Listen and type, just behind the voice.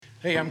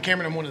Hey, I'm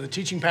Cameron. I'm one of the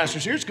teaching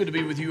pastors here. It's good to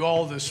be with you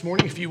all this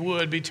morning. If you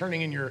would, be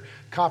turning in your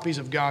copies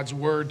of God's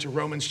Word to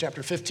Romans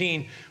chapter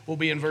 15. We'll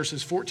be in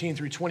verses 14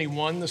 through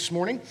 21 this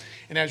morning.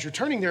 And as you're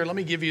turning there, let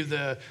me give you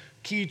the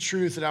key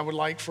truth that I would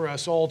like for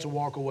us all to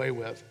walk away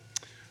with.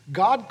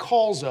 God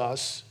calls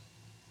us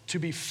to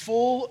be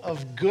full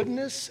of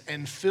goodness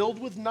and filled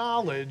with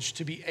knowledge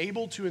to be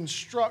able to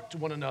instruct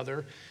one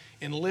another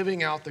in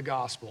living out the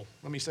gospel.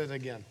 Let me say that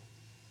again.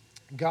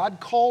 God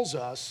calls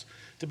us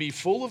to be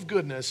full of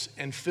goodness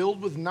and filled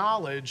with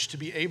knowledge to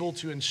be able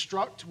to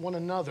instruct one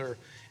another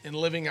in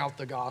living out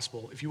the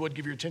gospel. If you would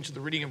give your attention to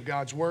the reading of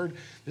God's word,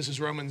 this is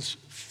Romans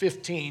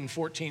 15,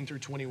 14 through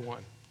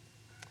 21.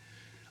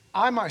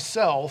 I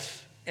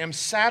myself am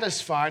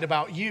satisfied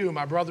about you,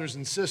 my brothers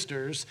and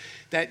sisters,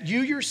 that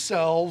you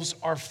yourselves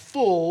are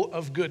full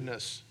of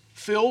goodness,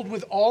 filled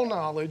with all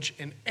knowledge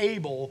and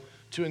able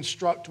to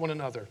instruct one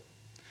another.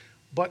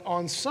 But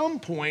on some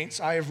points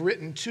I have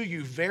written to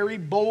you very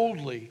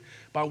boldly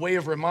by way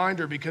of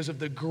reminder because of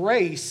the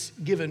grace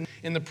given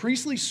in the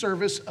priestly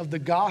service of the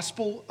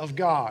gospel of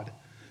God,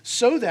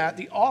 so that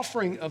the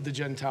offering of the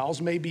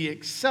Gentiles may be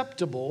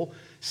acceptable,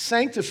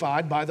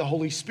 sanctified by the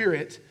Holy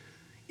Spirit.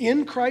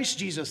 In Christ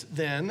Jesus,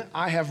 then,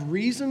 I have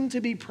reason to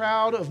be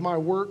proud of my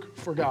work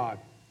for God.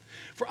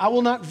 For I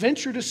will not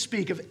venture to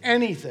speak of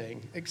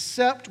anything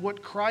except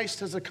what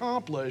Christ has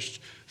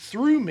accomplished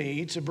through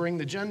me to bring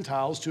the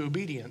Gentiles to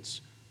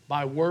obedience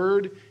by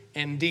word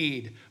and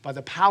deed, by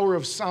the power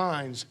of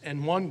signs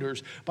and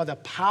wonders, by the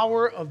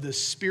power of the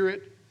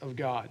Spirit of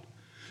God.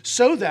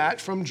 So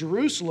that from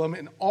Jerusalem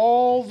and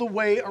all the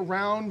way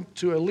around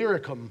to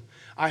Illyricum,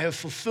 I have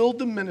fulfilled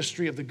the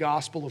ministry of the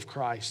gospel of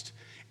Christ.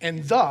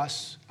 And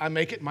thus I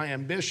make it my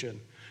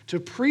ambition to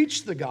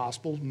preach the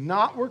gospel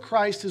not where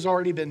Christ has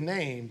already been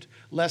named,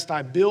 lest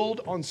I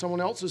build on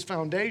someone else's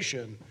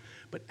foundation,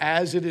 but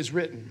as it is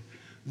written,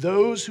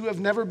 those who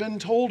have never been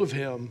told of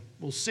him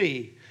will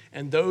see,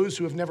 and those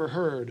who have never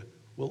heard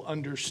will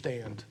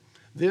understand.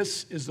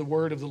 This is the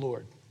word of the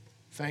Lord.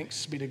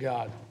 Thanks be to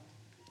God.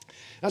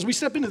 As we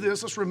step into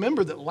this, let's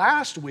remember that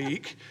last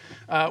week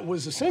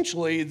was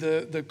essentially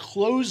the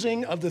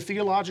closing of the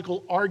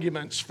theological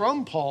arguments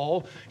from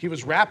Paul. He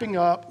was wrapping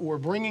up or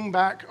bringing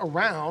back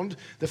around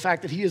the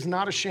fact that he is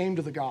not ashamed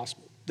of the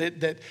gospel.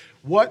 That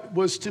what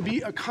was to be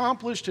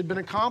accomplished had been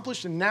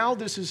accomplished, and now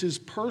this is his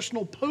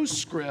personal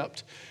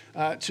postscript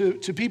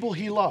to people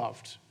he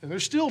loved. And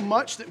there's still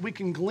much that we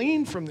can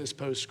glean from this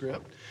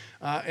postscript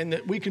and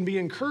that we can be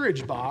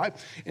encouraged by.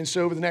 And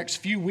so over the next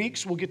few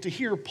weeks, we'll get to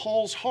hear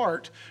Paul's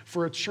heart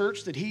for a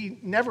church that he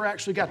never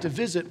actually got to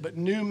visit, but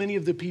knew many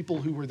of the people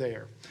who were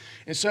there.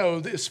 And so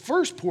this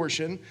first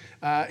portion,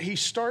 he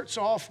starts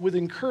off with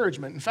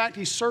encouragement. In fact,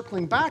 he's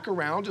circling back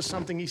around to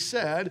something he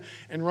said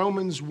in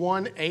Romans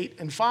 1, 8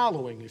 and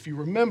following. If you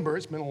remember,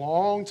 it's been a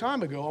long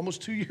time ago,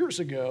 almost 2 years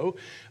ago,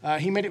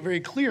 he made it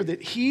very clear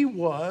that he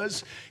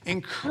was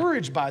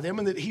encouraged by them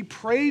and that he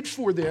prayed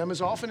for them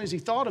as often as he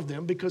thought of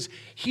them because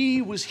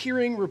he was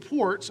hearing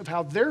reports of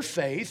how their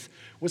faith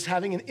was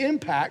having an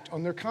impact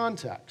on their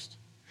context.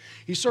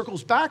 He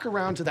circles back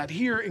around to that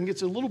here and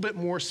gets a little bit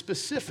more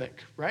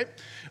specific, right?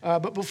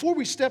 But before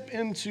we step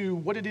into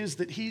what it is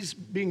that he's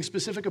being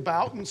specific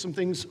about and some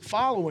things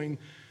following,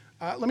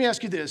 let me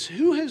ask you this.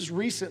 Who has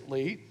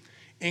recently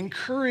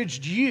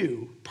encouraged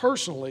you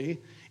personally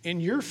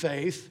in your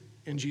faith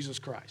in Jesus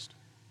Christ?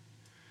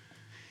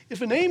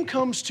 If a name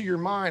comes to your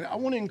mind, I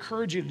want to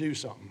encourage you to do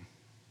something.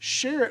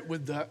 Share it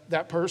with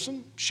that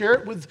person. Share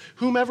it with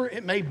whomever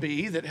it may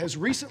be that has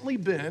recently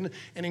been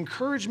an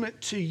encouragement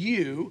to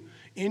you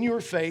in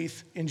your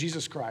faith in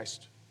Jesus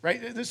Christ,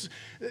 right?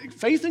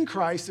 Faith in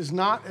Christ is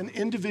not an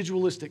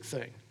individualistic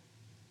thing.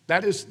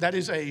 That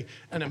is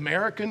an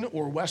American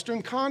or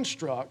Western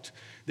construct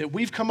that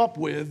we've come up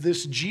with,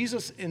 this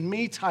Jesus and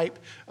me type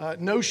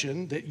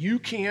notion that you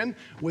can,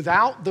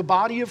 without the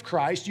body of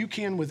Christ, you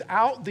can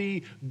without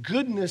the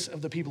goodness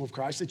of the people of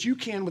Christ, that you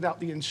can without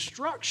the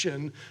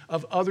instruction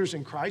of others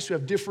in Christ who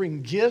have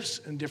differing gifts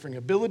and differing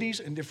abilities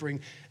and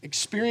differing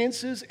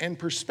experiences and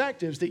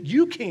perspectives, that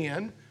you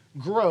can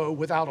grow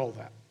without all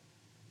that.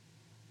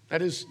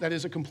 That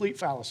is a complete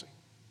fallacy.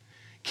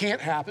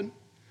 Can't happen.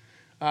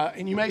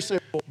 And you may say,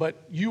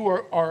 but you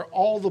are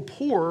all the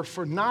poorer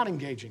for not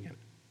engaging in it,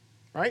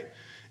 right?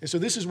 And so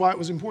this is why it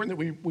was important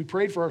that we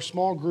prayed for our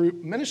small group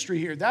ministry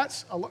here.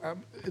 That's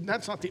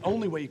not the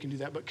only way you can do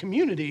that, but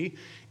community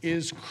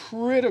is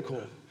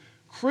critical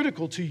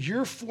to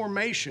your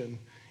formation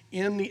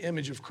in the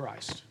image of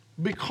Christ.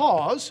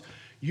 Because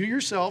you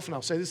yourself, and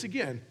I'll say this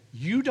again,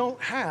 you don't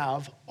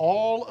have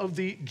all of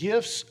the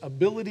gifts,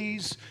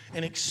 abilities,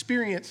 and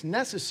experience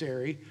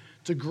necessary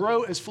to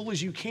grow as full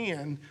as you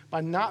can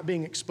by not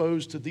being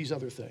exposed to these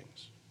other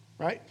things,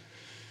 right?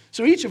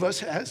 So each of us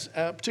has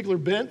a particular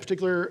bent,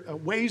 particular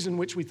ways in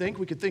which we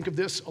could think of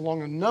this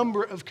along a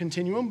number of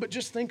continuum, but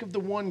just think of the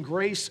one,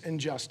 grace and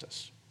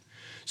justice.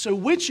 So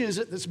which is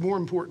it that's more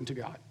important to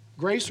God,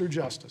 grace or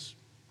justice?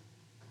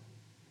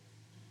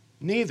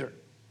 Neither,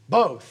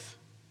 both.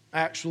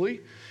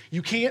 actually.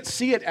 You can't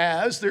see it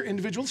as they're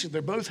individuals.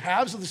 They're both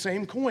halves of the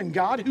same coin.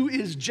 God, who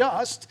is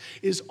just,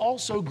 is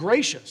also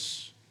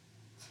gracious.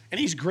 And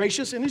he's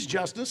gracious in his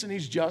justice, and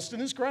he's just in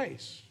his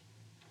grace.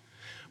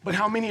 But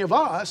how many of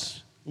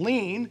us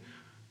lean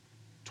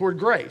toward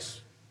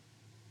grace?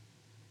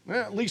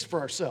 Well, at least for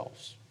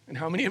ourselves. And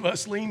how many of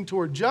us lean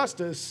toward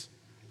justice?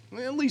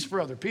 Well, at least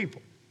for other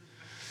people.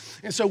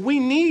 And so we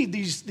need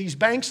these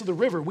banks of the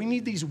river. We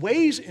need these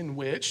ways in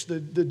which the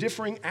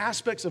differing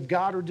aspects of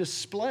God are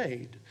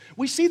displayed.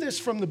 We see this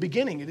from the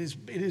beginning. It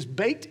is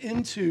baked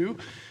into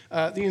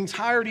the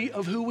entirety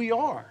of who we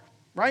are,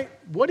 right?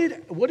 What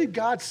did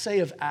God say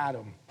of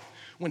Adam?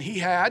 When he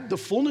had the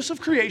fullness of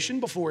creation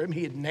before him,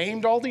 he had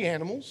named all the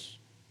animals.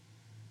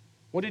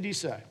 What did he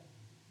say?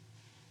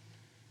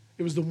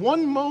 It was the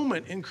one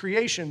moment in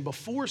creation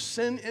before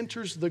sin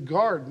enters the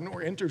garden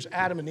or enters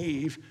Adam and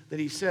Eve that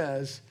he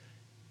says,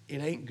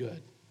 it ain't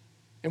good.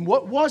 And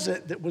what was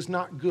it that was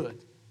not good?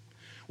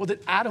 Well,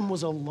 that Adam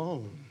was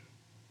alone.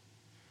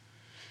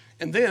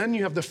 And then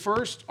you have the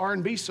first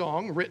R&B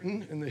song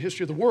written in the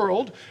history of the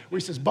world where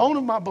he says, bone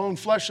of my bone,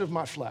 flesh of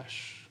my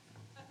flesh.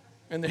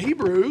 And the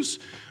Hebrews,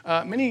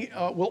 many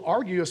will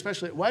argue,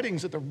 especially at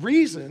weddings, that the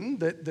reason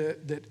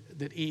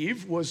that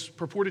Eve was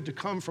purported to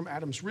come from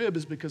Adam's rib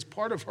is because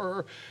part of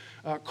her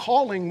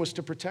calling was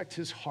to protect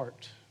his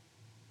heart.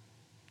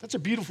 That's a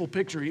beautiful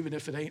picture, even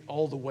if it ain't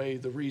all the way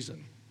the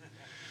reason.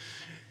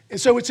 And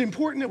so it's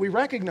important that we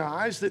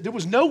recognize that there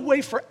was no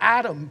way for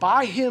Adam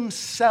by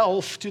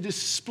himself to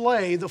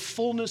display the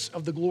fullness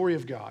of the glory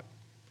of God.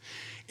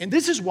 And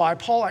this is why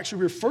Paul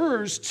actually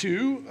refers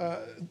to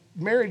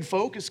married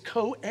folk as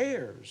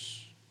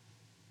co-heirs.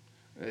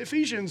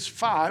 Ephesians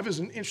 5 is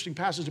an interesting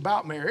passage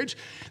about marriage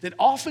that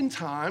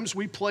oftentimes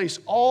we place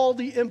all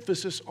the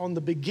emphasis on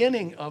the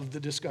beginning of the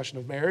discussion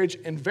of marriage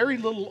and very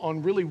little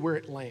on really where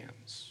it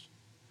lands,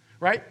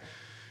 right?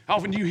 How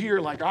often do you hear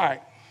like, all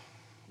right,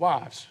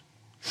 wives,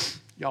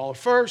 y'all are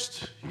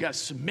first, you got to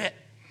submit.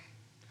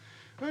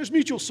 There's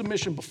mutual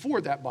submission before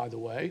that, by the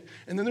way.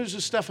 And then there's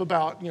this stuff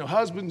about,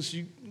 husbands,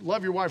 you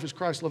love your wife as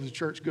Christ loves the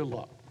church, good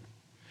luck.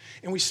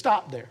 And we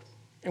stop there.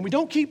 And we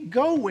don't keep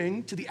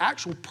going to the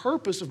actual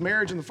purpose of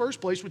marriage in the first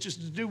place, which is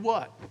to do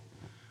what?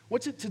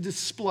 What's it to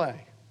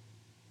display?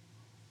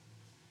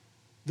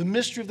 The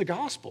mystery of the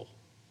gospel.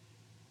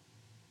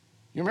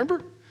 You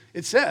remember?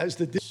 It says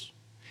that this,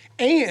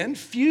 and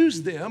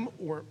fuse them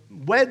or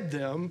wed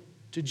them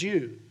to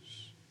Jews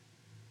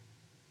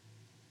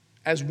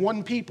as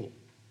one people.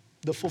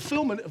 The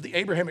fulfillment of the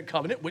Abrahamic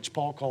covenant, which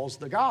Paul calls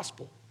the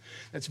gospel.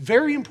 That's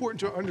very important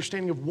to our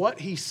understanding of what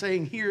he's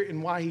saying here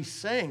and why he's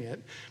saying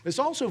it. But it's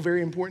also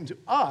very important to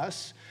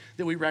us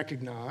that we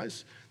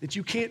recognize that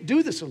you can't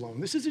do this alone.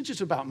 This isn't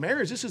just about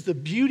marriage. This is the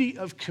beauty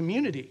of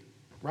community,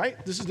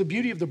 right? This is the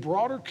beauty of the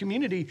broader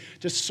community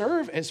to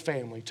serve as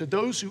family to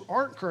those who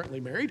aren't currently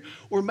married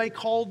or may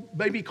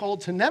be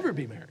called to never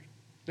be married.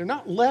 They're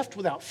not left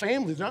without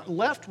family. They're not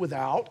left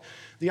without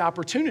the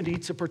opportunity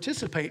to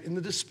participate in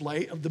the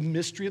display of the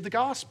mystery of the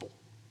gospel.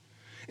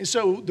 And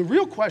so the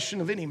real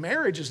question of any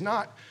marriage is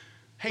not,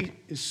 hey,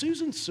 is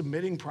Susan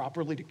submitting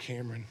properly to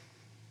Cameron?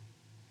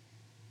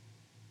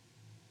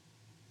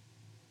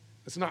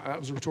 That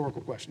was a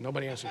rhetorical question.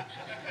 Nobody answered it.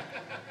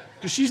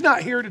 Because she's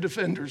not here to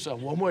defend herself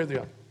one way or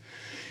the other.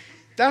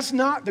 That's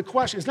not the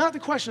question. It's not the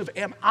question of,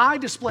 am I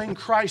displaying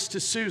Christ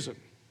to Susan?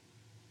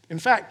 In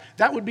fact,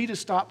 that would be to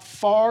stop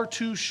far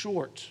too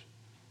short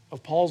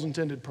of Paul's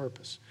intended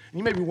purpose. And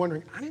you may be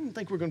wondering, I didn't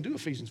think we were going to do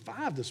Ephesians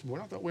 5 this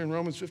morning. I thought we were in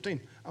Romans 15.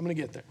 I'm going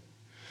to get there.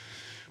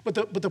 But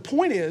the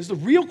point is, the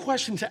real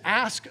question to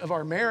ask of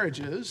our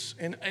marriages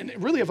and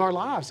really of our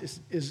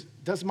lives is,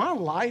 does my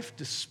life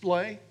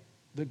display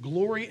the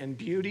glory and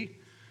beauty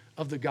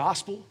of the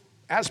gospel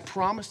as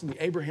promised in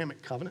the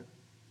Abrahamic covenant?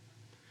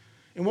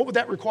 And what would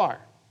that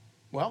require?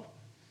 Well,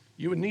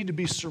 you would need to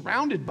be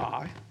surrounded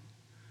by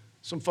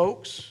some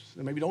folks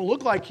that maybe don't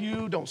look like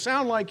you, don't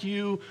sound like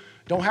you,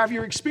 don't have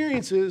your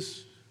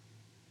experiences.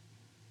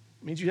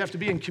 It means you have to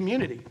be in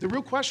community. The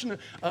real question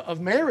of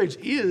marriage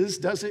is,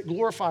 does it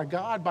glorify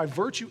God by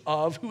virtue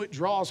of who it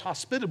draws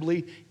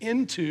hospitably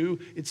into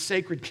its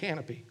sacred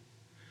canopy?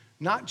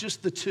 Not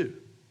just the two.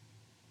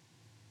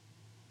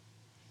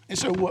 And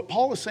so what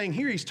Paul is saying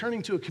here, he's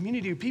turning to a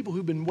community of people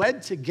who've been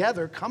wed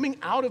together, coming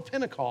out of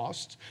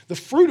Pentecost, the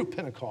fruit of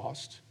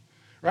Pentecost,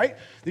 right?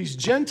 These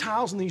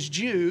Gentiles and these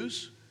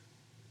Jews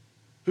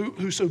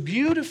who so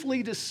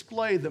beautifully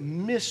display the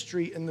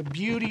mystery and the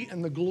beauty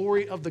and the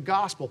glory of the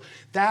gospel.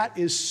 That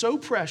is so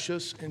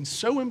precious and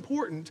so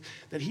important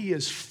that he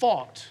has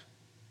fought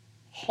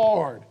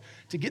hard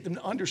to get them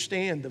to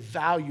understand the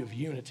value of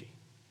unity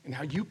and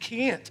how you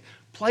can't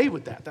play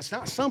with that. That's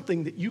not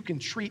something that you can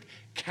treat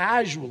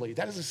casually.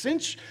 That is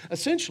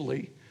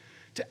essentially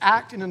to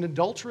act in an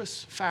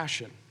adulterous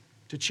fashion,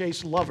 to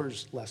chase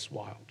lovers less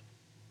wild.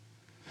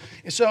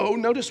 And so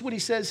notice what he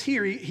says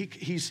here.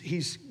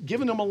 He's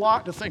given them a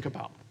lot to think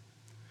about.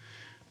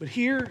 But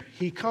here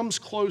he comes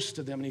close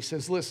to them and he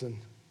says, listen,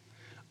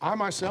 I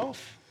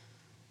myself,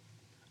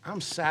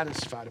 I'm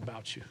satisfied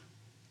about you.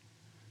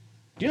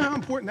 Do you know how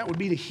important that would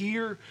be to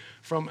hear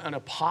from an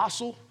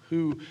apostle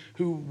who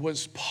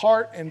was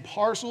part and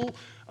parcel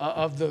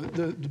of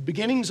the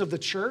beginnings of the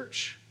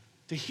church?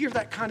 To hear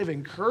that kind of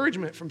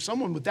encouragement from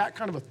someone with that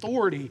kind of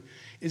authority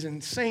is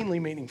insanely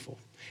meaningful.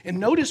 And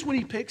notice what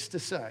he picks to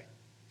say.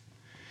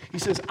 He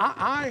says,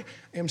 I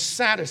am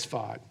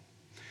satisfied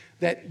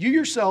that you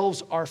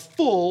yourselves are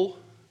full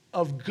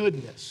of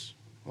goodness.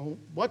 Well,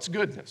 what's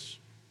goodness?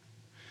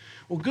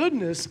 Well,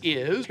 goodness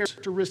is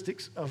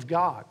characteristics of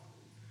God.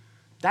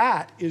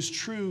 That is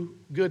true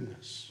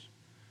goodness.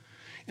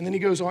 And then he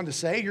goes on to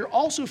say, you're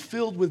also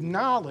filled with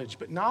knowledge,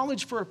 but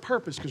knowledge for a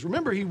purpose. Because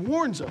remember, he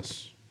warns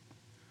us.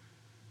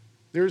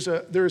 There's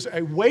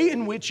a way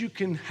in which you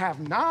can have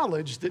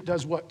knowledge that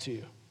does what to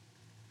you?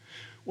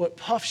 What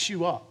puffs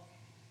you up.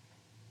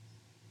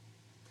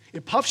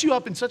 It puffs you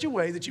up in such a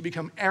way that you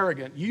become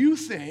arrogant. You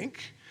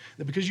think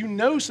that because you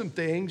know some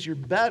things, you're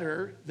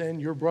better than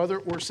your brother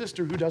or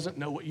sister who doesn't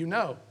know what you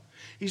know.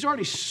 He's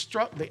already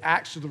struck the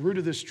axe to the root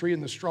of this tree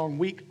in the strong,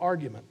 weak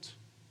argument,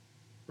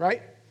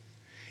 right?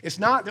 It's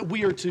not that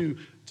we are to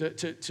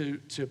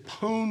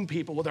pwn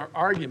people with our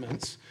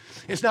arguments.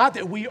 It's not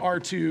that we are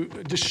to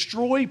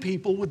destroy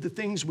people with the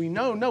things we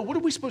know. No, what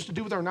are we supposed to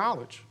do with our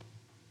knowledge?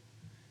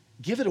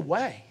 Give it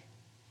away.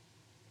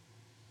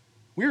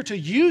 We are to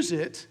use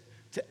it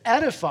to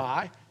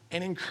edify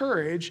and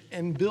encourage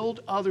and build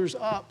others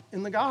up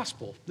in the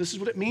gospel. This is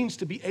what it means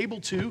to be able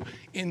to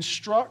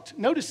instruct.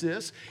 Notice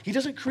this, he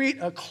doesn't create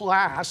a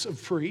class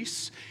of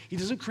priests. He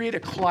doesn't create a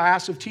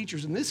class of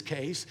teachers. In this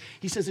case,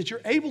 he says that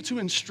you're able to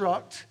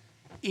instruct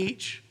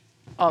each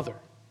other.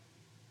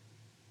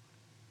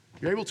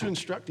 You're able to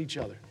instruct each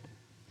other.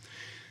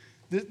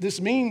 This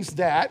means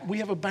that we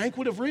have a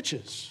banquet of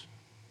riches.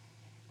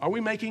 Are we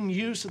making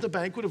use of the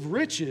banquet of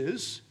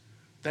riches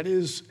that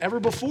is ever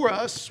before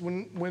us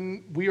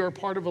when we are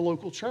part of a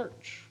local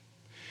church?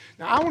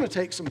 Now, I want to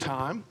take some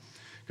time,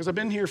 because I've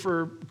been here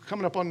for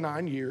coming up on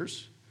 9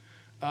 years,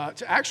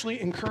 to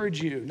actually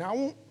encourage you.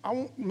 Now, I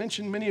won't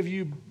mention many of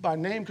you by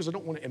name because I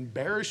don't want to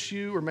embarrass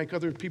you or make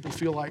other people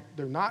feel like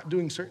they're not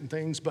doing certain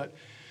things, but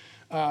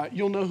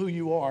you'll know who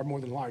you are more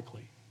than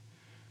likely.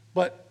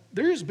 But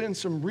there's been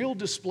some real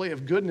display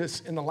of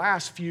goodness in the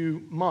last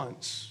few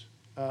months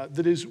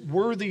that is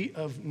worthy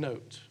of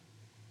note.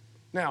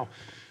 Now,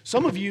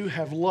 some of you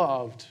have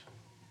loved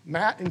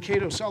Matt and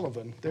Kate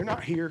O'Sullivan. They're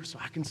not here, so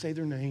I can say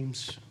their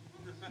names.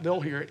 They'll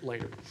hear it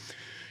later.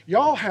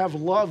 Y'all have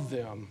loved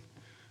them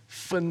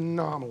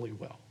phenomenally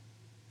well.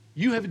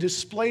 You have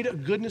displayed a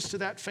goodness to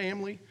that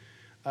family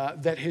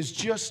that has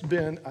just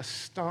been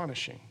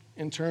astonishing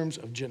in terms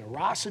of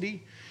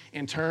generosity,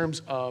 in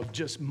terms of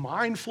just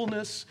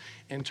mindfulness,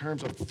 in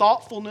terms of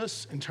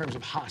thoughtfulness, in terms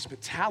of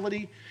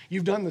hospitality.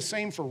 You've done the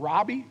same for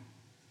Robbie,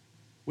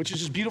 which is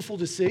just beautiful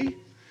to see.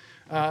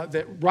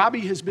 That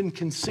Robbie has been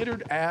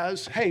considered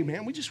as, hey,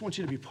 man, we just want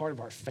you to be part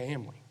of our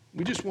family.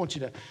 We just want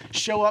you to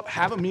show up,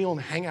 have a meal, and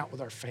hang out with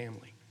our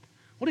family.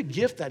 What a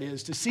gift that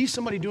is to see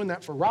somebody doing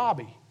that for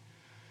Robbie.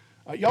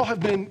 Y'all have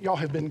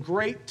been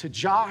great to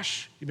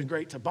Josh. You've been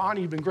great to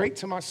Bonnie. You've been great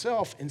to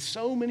myself in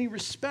so many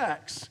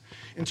respects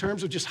in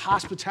terms of just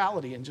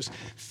hospitality and just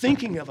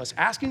thinking of us,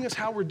 asking us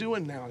how we're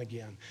doing now and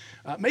again,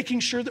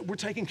 making sure that we're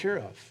taken care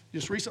of.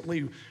 Just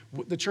recently,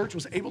 the church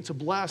was able to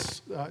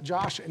bless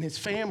Josh and his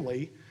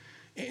family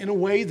in a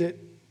way that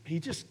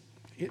it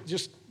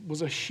just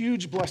was a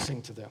huge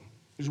blessing to them.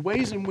 There's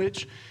ways in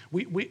which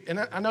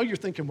and I know you're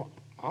thinking, well,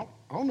 I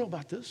don't know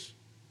about this.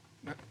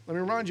 Let me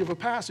remind you of a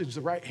passage,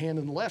 the right hand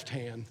and the left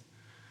hand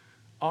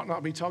ought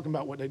not be talking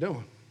about what they're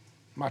doing.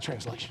 My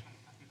translation.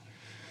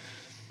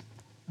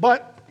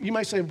 But you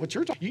may say, what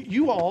you're talking,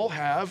 you all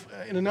have,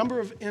 in a number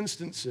of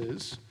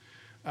instances,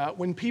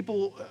 when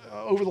people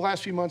over the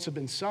last few months have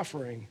been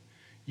suffering,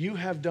 you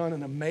have done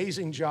an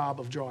amazing job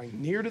of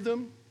drawing near to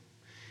them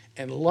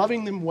and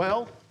loving them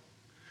well,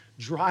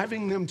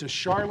 driving them to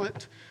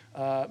Charlotte,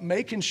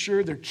 making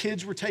sure their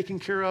kids were taken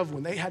care of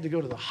when they had to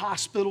go to the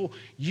hospital.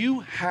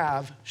 You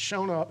have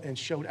shown up and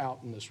showed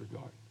out in this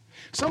regard.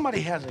 Somebody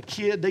has a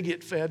kid, they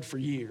get fed for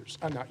years.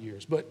 Not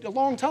years, but a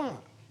long time,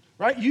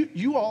 right?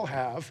 You all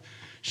have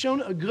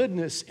shown a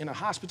goodness and a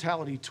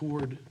hospitality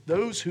toward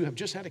those who have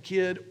just had a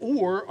kid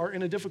or are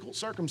in a difficult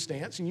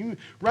circumstance, and you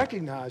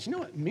recognize, you know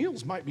what,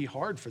 meals might be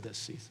hard for this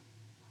season.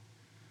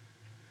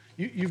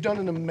 You've done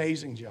an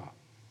amazing job.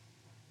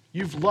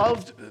 You've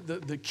loved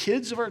the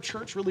kids of our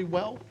church really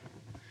well.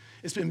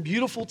 It's been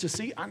beautiful to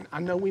see.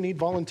 I know we need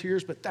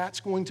volunteers, but that's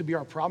going to be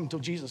our problem until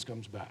Jesus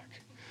comes back.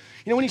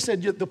 You know, when he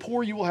said, the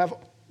poor you will have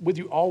with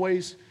you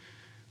always,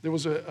 there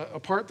was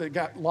a part that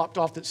got lopped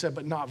off that said,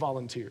 but not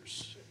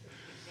volunteers.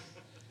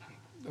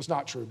 That's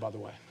not true, by the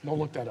way. Don't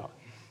look that up.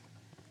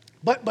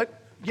 But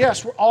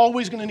yes, we're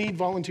always going to need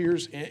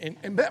volunteers,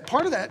 and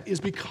part of that is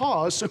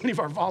because so many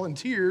of our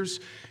volunteers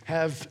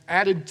have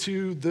added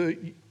to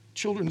the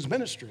children's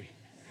ministry.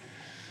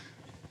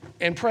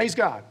 And praise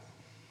God,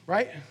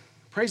 right?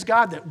 Praise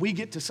God that we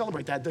get to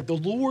celebrate that the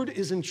Lord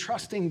is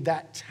entrusting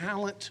that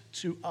talent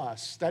to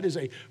us. That is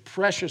a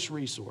precious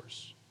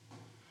resource.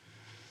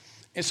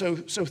 And so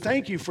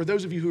thank you for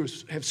those of you who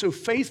have so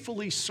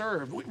faithfully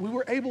served. We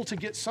were able to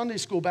get Sunday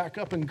school back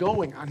up and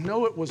going. I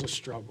know it was a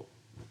struggle,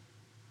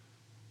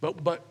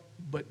 but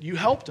you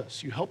helped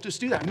us. You helped us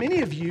do that.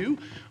 Many of you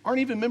aren't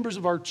even members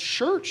of our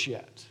church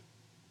yet,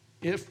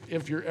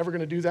 if you're ever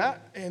going to do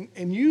that,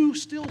 and you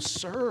still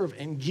serve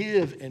and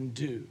give and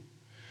do.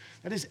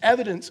 That is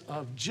evidence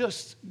of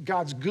just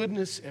God's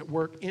goodness at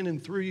work in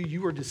and through you.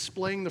 You are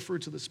displaying the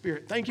fruits of the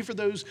Spirit. Thank you for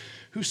those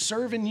who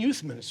serve in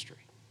youth ministry.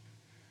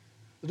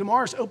 The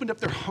DeMars opened up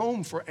their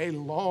home for a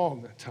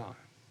long time.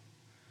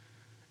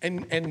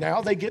 And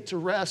now they get to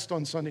rest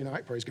on Sunday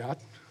night, praise God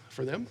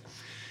for them.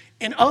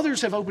 And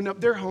others have opened up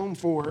their home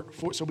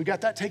so we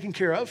got that taken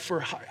care of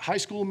for high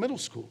school and middle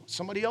school.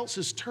 Somebody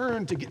else's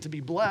turn to get to be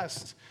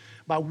blessed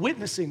by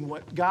witnessing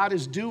what God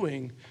is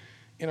doing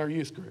in our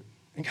youth group.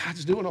 And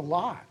God's doing a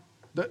lot.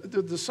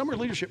 The Summer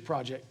Leadership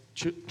Project,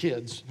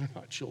 kids, they're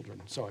not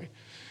children, sorry,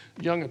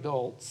 young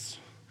adults,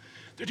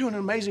 they're doing an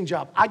amazing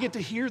job. I get to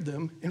hear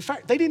them. In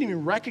fact, they didn't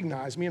even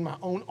recognize me in my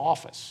own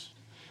office.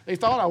 They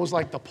thought I was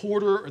like the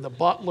porter or the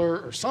butler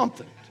or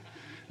something.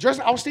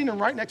 I was standing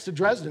right next to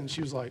Dresden.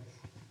 She was like,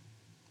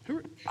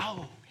 you're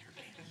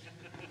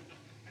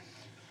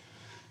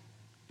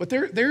But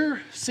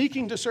they're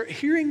seeking to serve.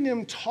 Hearing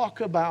them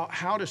talk about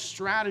how to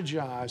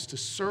strategize to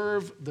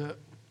serve the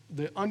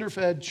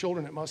underfed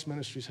children at Must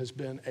Ministries has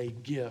been a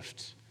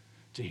gift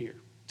to hear.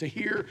 To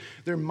hear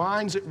their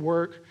minds at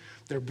work,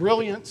 their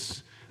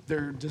brilliance,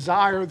 their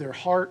desire, their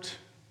heart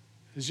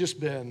it's just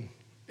been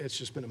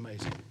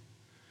amazing.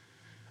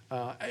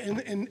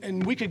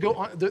 And we could go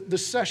on the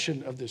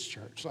session of this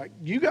church. Like,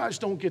 you guys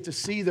don't get to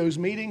see those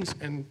meetings,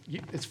 and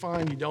it's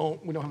fine. We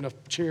don't have enough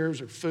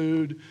chairs or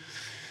food.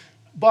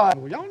 But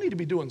y'all need to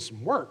be doing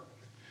some work.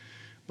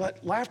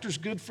 But laughter's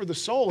good for the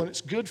soul, and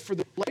it's good for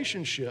the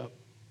relationship.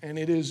 And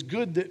it is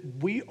good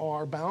that we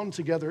are bound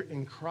together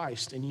in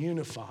Christ and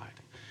unified.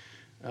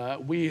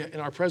 We, in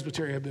our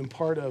presbytery, have been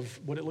part of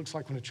what it looks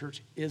like when a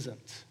church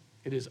isn't.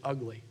 It is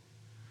ugly.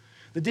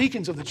 The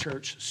deacons of the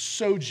church,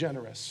 so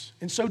generous,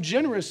 and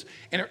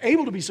are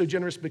able to be so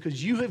generous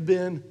because you have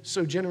been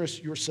so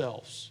generous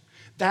yourselves.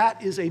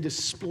 That is a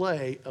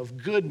display of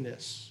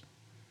goodness,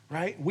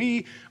 right?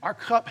 Our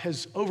cup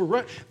has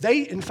overrun.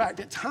 They, in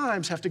fact, at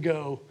times have to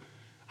go,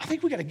 I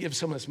think we got to give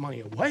some of this money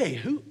away.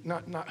 Who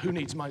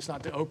needs money? It's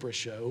not the Oprah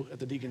show at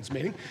the deacons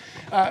meeting.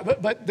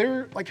 But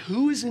they're like,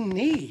 who is in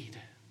need?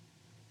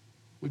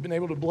 We've been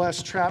able to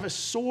bless Travis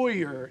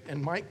Sawyer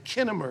and Mike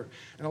Kinnemer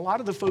and a lot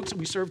of the folks that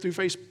we serve through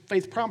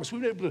Faith Promise.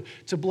 We've been able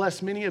to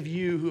bless many of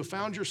you who have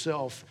found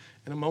yourself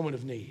in a moment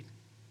of need.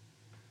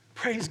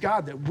 Praise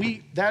God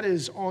that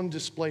is on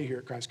display here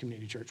at Christ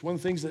Community Church. One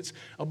of the things that's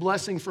a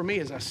blessing for me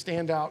is I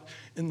stand out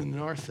in the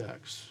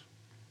narthex.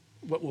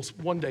 What will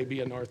one day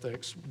be a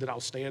narthex that I'll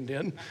stand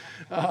in,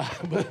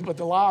 but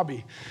the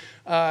lobby,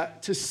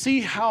 to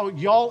see how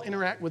y'all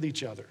interact with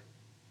each other.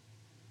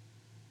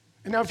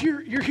 And now if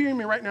you're hearing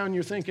me right now and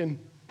you're thinking,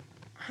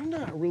 I'm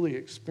not really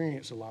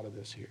experiencing a lot of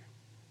this here.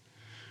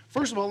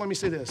 First of all, let me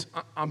say this.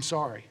 I'm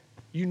sorry.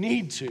 You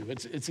need to.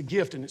 It's a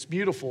gift and it's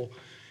beautiful.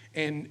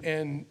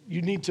 And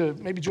you need to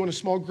maybe join a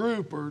small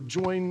group or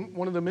join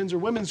one of the men's or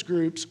women's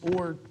groups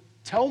or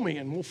tell me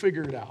and we'll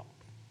figure it out.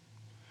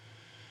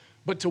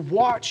 But to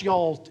watch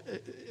y'all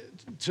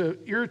to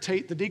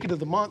irritate the deacon of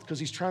the month because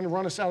he's trying to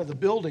run us out of the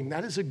building,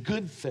 that is a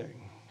good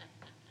thing.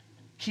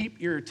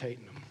 Keep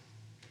irritating them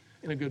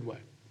in a good way.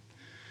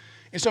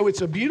 And so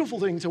it's a beautiful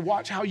thing to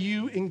watch how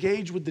you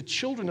engage with the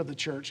children of the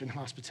church in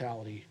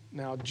hospitality.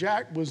 Now,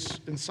 Jack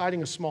was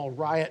inciting a small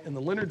riot in the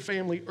Leonard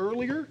family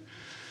earlier,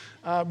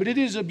 but it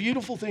is a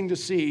beautiful thing to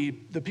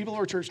see the people of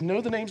our church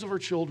know the names of our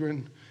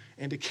children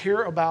and to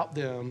care about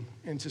them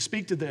and to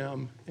speak to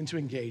them and to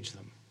engage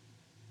them.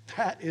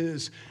 That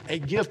is a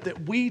gift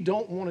that we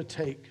don't want to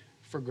take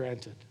for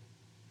granted.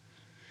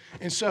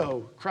 And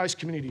so, Christ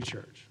Community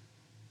Church,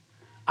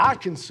 I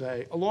can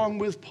say, along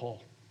with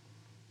Paul,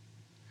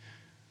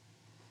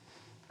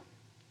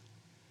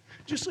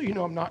 just so you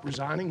know I'm not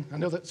resigning. I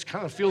know that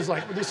kind of feels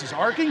like this is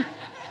arcing.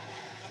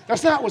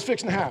 That's not what's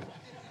fixing to happen.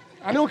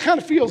 I know it kind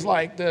of feels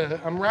like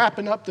I'm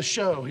wrapping up the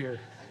show here.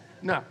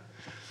 No.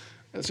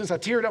 Since I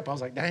teared up, I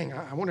was like, dang,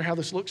 I wonder how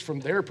this looks from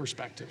their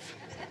perspective.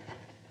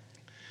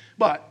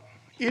 But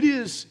it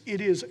is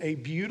a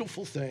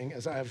beautiful thing,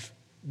 as I've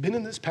been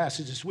in this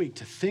passage this week,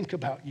 to think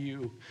about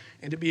you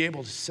and to be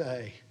able to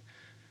say,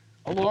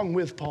 along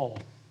with Paul,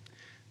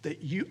 that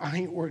I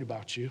ain't worried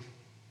about you.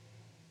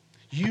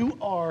 You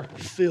are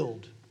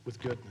filled with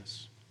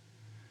goodness.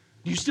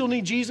 Do you still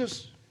need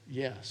Jesus?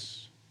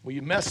 Yes. Will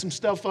you mess some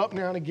stuff up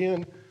now and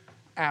again?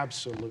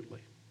 Absolutely.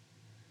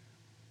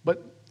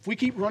 But if we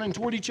keep running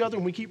toward each other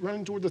and we keep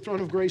running toward the throne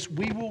of grace,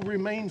 we will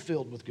remain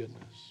filled with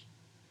goodness.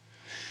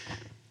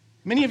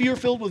 Many of you are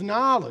filled with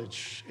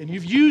knowledge, and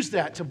you've used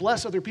that to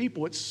bless other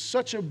people. It's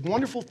such a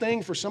wonderful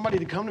thing for somebody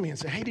to come to me and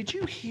say, hey, did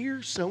you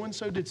hear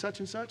so-and-so did such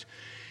and such?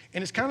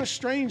 And it's kind of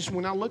strange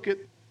when I look at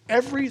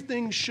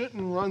everything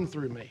shouldn't run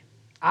through me.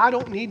 I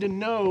don't need to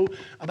know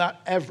about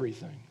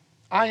everything.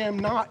 I am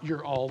not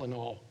your all in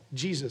all.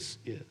 Jesus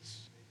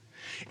is.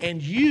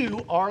 And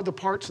you are the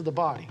parts of the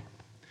body.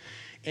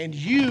 And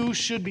you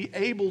should be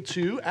able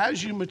to,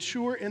 as you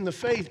mature in the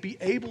faith, be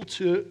able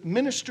to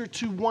minister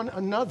to one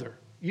another.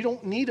 You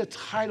don't need a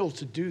title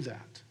to do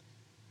that.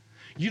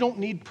 You don't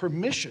need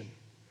permission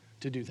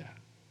to do that.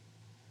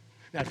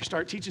 Now, if you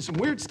start teaching some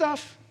weird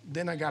stuff,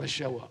 then I got to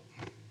show up.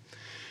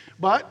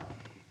 But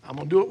I'm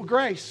going to do it with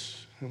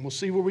grace, and we'll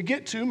see where we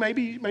get to.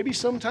 Maybe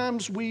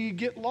sometimes we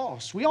get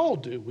lost. We all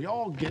do. We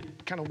all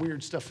get kind of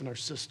weird stuff in our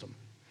system.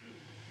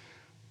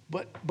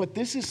 But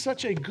this is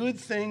such a good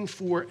thing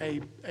for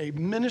a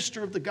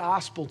minister of the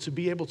gospel to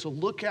be able to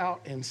look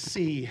out and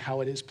see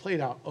how it is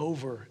played out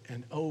over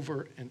and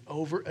over and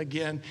over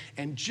again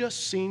and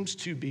just seems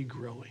to be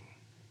growing.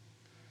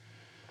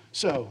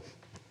 So,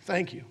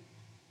 thank you.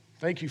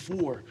 Thank you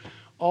for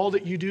all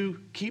that you do.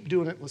 Keep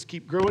doing it. Let's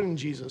keep growing in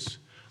Jesus.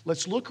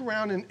 Let's look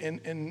around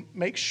and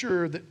make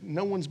sure that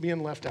no one's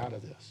being left out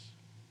of this.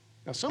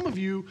 Now, some of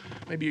you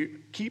maybe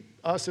keep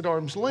us at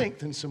arm's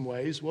length in some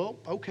ways. Well,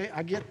 okay,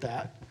 I get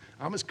that.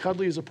 I'm as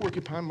cuddly as a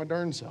porcupine my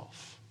darn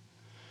self.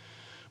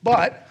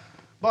 But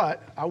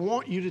I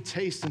want you to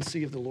taste and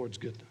see of the Lord's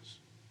goodness.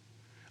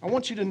 I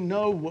want you to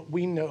know what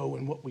we know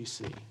and what we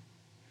see.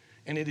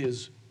 And it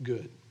is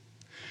good.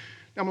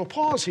 Now, I'm going to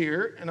pause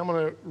here, and I'm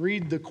going to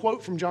read the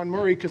quote from John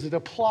Murray because it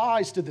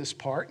applies to this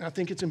part, and I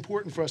think it's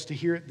important for us to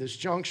hear at this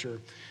juncture.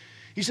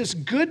 He says,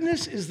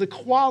 goodness is the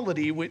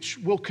quality which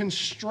will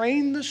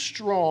constrain the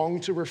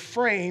strong to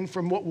refrain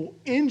from what will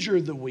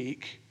injure the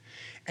weak,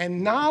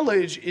 and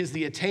knowledge is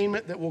the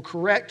attainment that will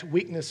correct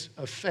weakness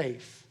of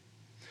faith.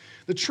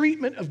 The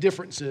treatment of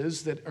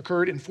differences that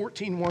occurred in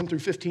 14:1 through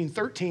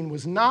 15:13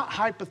 was not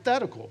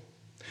hypothetical.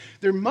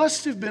 There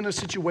must have been a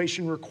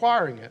situation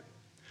requiring it.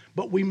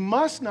 But we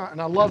must not,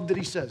 and I love that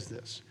he says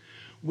this,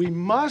 we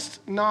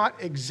must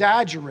not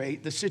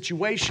exaggerate the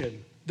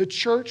situation. The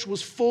church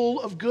was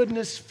full of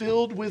goodness,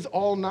 filled with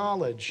all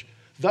knowledge.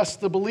 Thus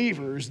the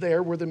believers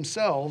there were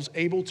themselves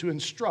able to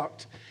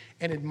instruct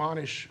and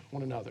admonish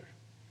one another.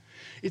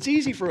 It's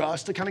easy for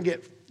us to kind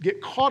of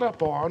get caught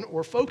up on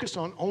or focus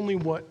on only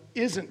what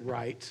isn't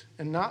right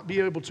and not be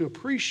able to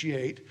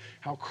appreciate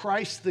how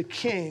Christ the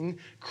King,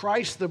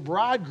 Christ the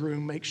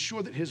bridegroom makes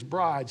sure that his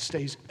bride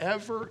stays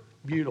ever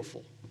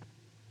beautiful,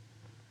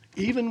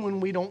 even when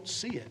we don't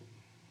see it.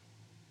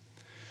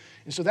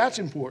 And so that's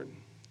important.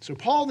 So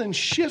Paul then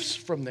shifts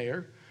from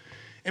there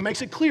and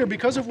makes it clear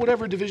because of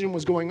whatever division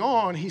was going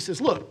on, he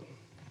says, look,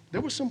 there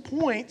were some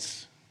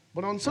points,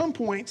 but on some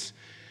points,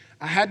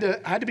 I had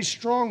to be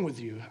strong with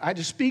you. I had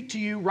to speak to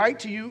you,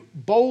 write to you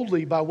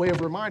boldly by way of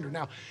reminder.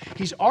 Now,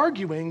 he's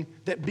arguing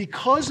that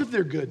because of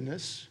their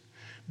goodness,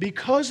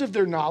 because of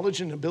their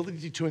knowledge and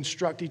ability to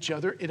instruct each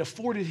other, it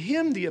afforded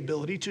him the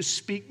ability to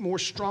speak more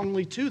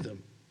strongly to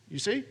them. You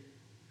see?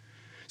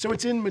 So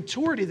it's in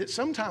maturity that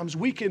sometimes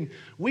we can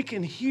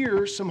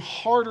hear some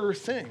harder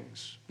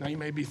things. Now you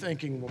may be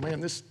thinking, well, man,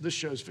 this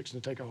show's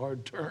fixing to take a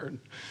hard turn.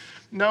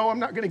 No, I'm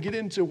not going to get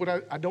into what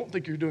I don't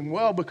think you're doing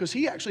well, because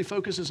he actually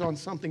focuses on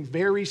something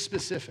very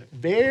specific.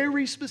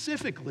 Very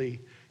specifically,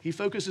 he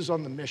focuses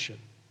on the mission.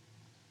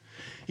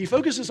 He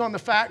focuses on the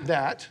fact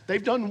that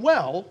they've done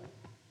well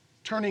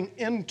turning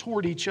in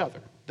toward each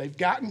other. They've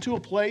gotten to a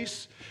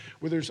place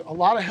where there's a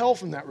lot of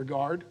health in that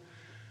regard,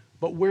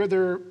 but where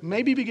they're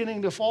maybe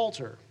beginning to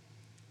falter,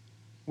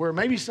 where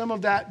maybe some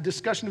of that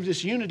discussion of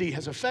disunity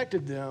has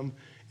affected them,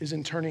 is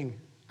in turning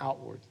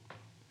outward,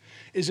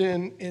 is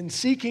in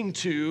seeking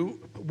to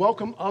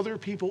welcome other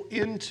people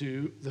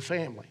into the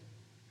family.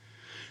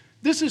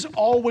 This is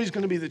always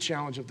going to be the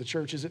challenge of the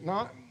church, is it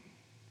not?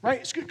 Right?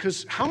 It's good,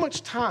 because how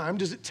much time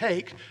does it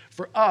take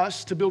for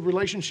us to build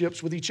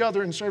relationships with each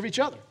other and serve each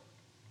other?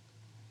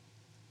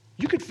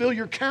 You could fill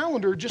your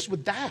calendar just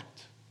with that.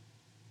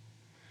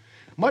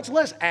 Much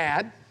less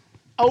add,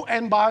 oh,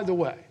 and by the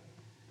way,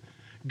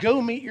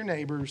 go meet your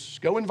neighbors,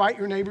 go invite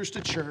your neighbors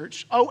to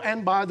church. Oh,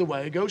 and by the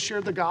way, go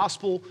share the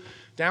gospel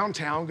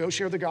downtown, go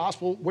share the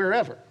gospel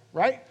wherever,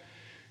 right?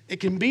 It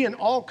can be an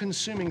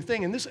all-consuming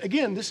thing. And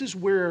this is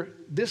where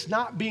this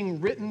not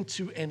being written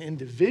to an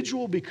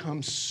individual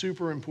becomes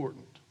super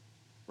important,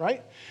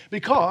 right?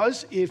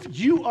 Because if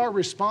you are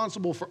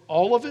responsible for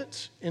all of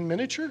it in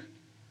miniature,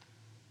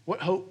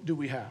 what hope do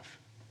we have?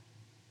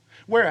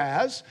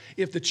 Whereas,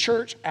 if the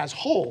church as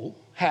whole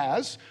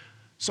has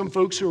some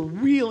folks who are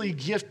really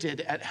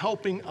gifted at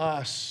helping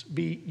us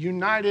be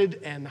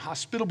united and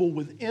hospitable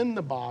within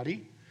the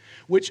body,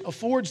 which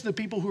affords the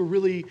people who are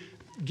really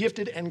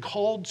gifted and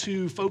called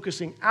to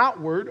focusing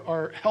outward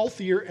are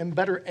healthier and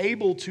better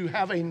able to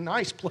have a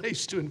nice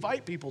place to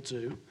invite people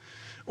to,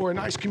 or a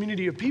nice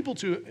community of people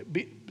to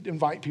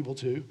invite people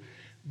to,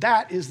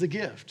 that is the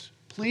gift.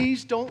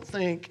 Please don't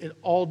think it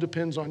all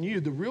depends on you.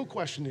 The real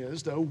question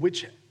is, though,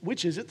 which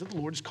is it that the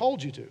Lord has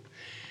called you to?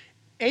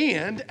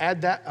 And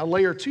add that a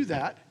layer to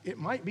that, it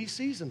might be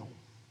seasonal.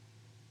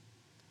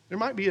 There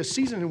might be a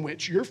season in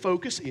which your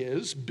focus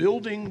is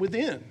building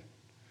within.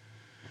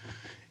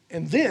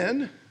 And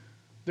then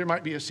there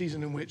might be a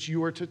season in which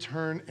you are to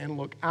turn and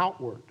look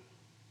outward,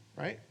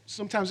 right?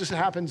 Sometimes this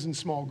happens in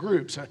small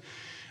groups.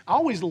 I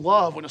always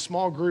love when a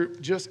small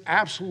group just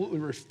absolutely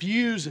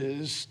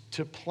refuses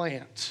to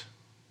plant.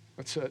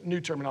 That's a new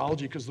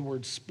terminology because the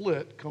word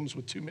split comes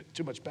with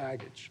too much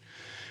baggage.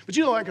 But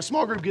like a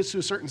small group gets to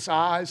a certain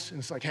size, and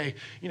it's like, hey,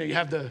 you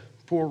have the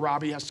poor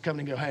Robbie has to come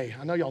in and go, hey,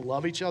 I know y'all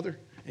love each other,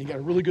 and you got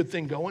a really good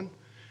thing going,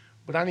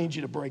 but I need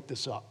you to break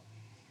this up.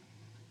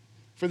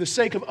 For the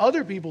sake of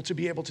other people to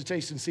be able to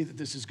taste and see that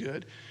this is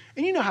good.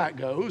 And you know how it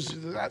goes.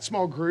 That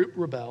small group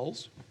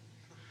rebels.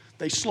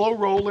 They slow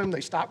roll him.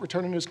 They stop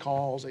returning his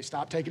calls. They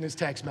stop taking his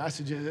text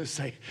messages.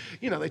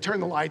 They turn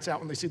the lights out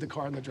when they see the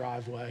car in the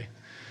driveway.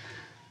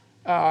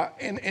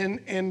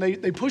 And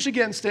they push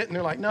against it, and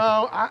they're like, no,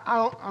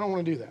 I don't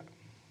want to do that.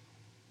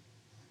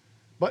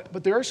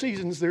 But there are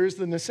seasons, there is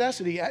the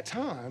necessity at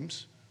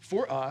times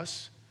for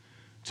us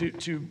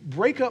to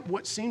break up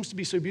what seems to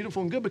be so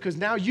beautiful and good, because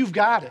now you've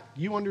got it.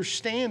 You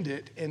understand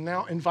it, and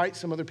now invite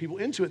some other people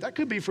into it. That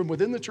could be from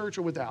within the church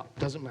or without.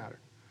 Doesn't matter.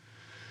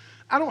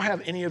 I don't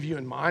have any of you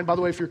in mind. By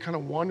the way, if you're kind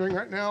of wondering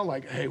right now,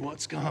 like, hey,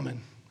 what's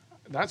coming?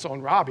 That's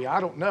on Robbie. I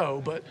don't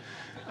know. But,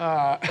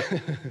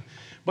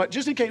 but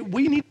just in case,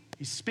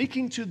 he's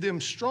speaking to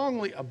them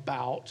strongly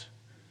about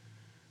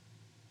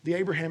the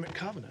Abrahamic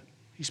covenant.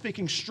 He's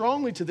speaking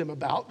strongly to them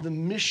about the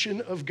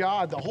mission of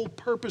God, the whole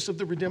purpose of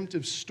the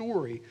redemptive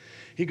story.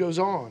 He goes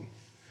on.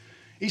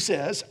 He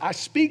says, I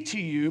speak to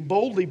you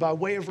boldly by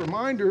way of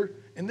reminder,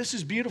 and this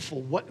is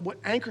beautiful, what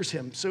anchors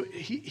him. So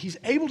he's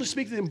able to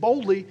speak to them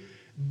boldly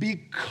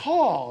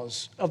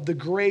because of the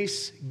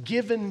grace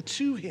given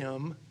to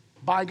him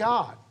by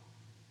God.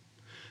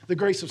 The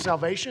grace of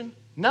salvation?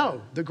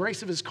 No, the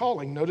grace of his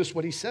calling. Notice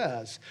what he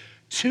says.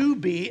 To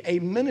be a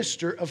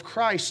minister of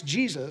Christ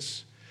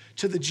Jesus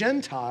to the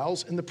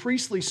Gentiles in the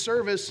priestly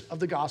service of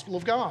the gospel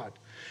of God.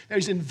 Now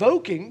he's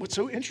invoking, what's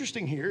so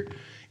interesting here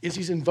is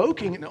he's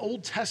invoking an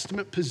Old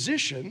Testament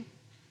position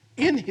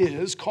in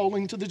his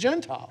calling to the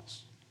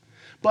Gentiles.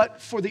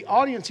 But for the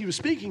audience he was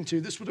speaking to,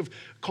 this would have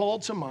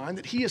called to mind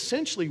that he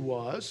essentially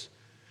was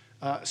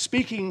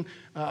speaking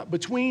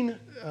between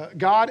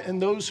God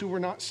and those who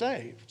were not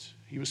saved.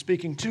 He was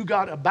speaking to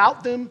God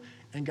about them,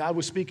 and God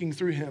was speaking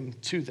through him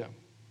to them.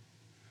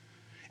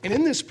 And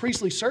in this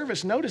priestly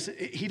service, notice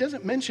he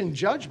doesn't mention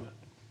judgment.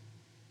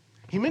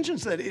 He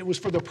mentions that it was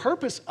for the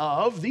purpose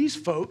of these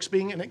folks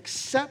being an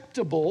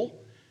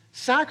acceptable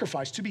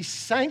sacrifice, to be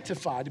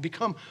sanctified, to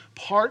become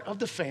part of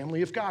the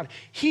family of God.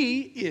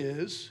 He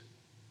is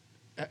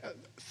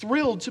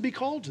thrilled to be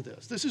called to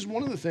this. This is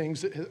one of the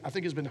things that I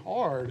think has been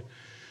hard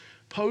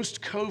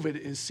post-COVID,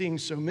 is seeing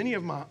so many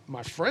of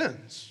my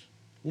friends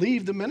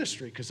leave the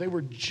ministry because they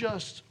were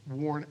just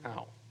worn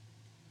out.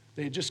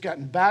 They had just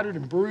gotten battered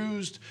and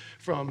bruised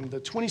from the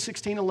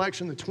 2016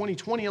 election, the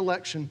 2020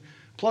 election,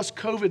 plus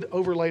COVID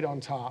overlaid on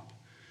top.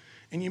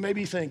 And you may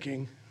be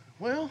thinking,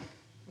 well,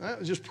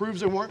 that just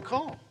proves they weren't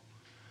called.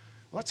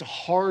 Well, that's a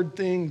hard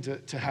thing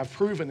to have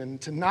proven, and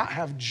to not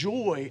have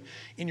joy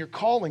in your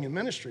calling and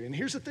ministry. And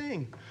here's the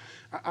thing.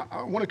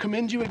 I want to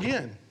commend you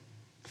again.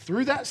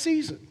 Through that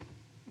season,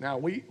 now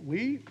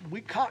we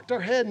cocked our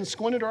head and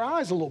squinted our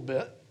eyes a little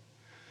bit,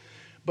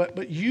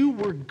 but you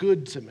were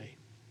good to me.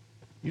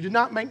 You did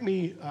not make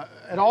me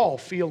at all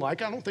feel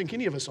like, I don't think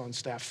any of us on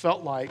staff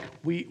felt like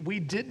we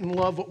didn't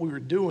love what we were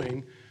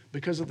doing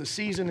because of the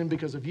season and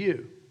because of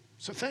you.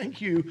 So thank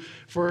you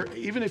for,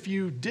 even if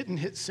you didn't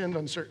hit send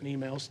on certain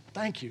emails,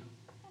 thank you.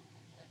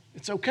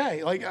 It's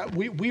okay.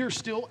 We are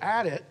still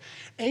at it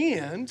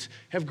and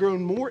have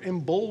grown more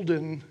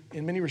emboldened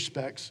in many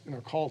respects in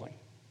our calling,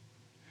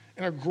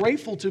 and are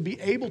grateful to be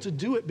able to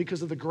do it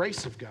because of the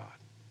grace of God.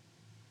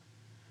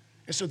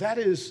 And so that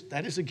is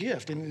a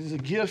gift, and it is a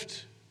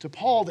gift to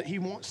Paul that he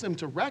wants them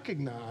to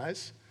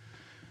recognize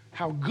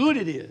how good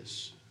it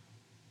is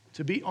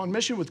to be on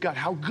mission with God,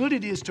 how good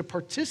it is to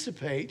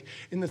participate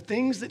in the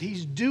things that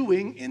he's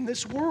doing in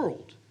this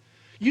world.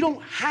 You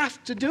don't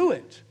have to do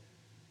it.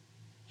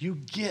 You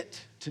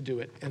get to do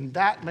it, and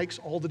that makes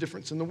all the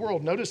difference in the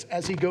world. Notice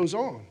as he goes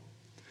on.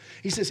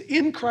 He says,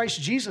 in Christ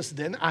Jesus,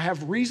 then, I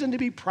have reason to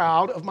be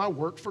proud of my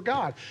work for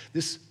God.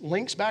 This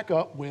links back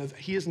up with,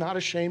 he is not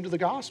ashamed of the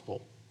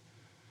gospel.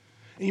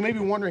 And you may be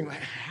wondering,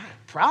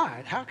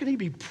 pride? How can he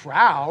be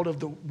proud of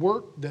the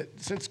work that,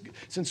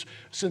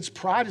 since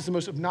pride is the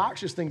most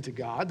obnoxious thing to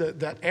God,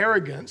 that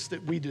arrogance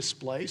that we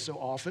display so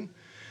often,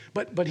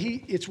 but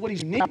it's what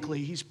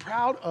he's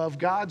proud of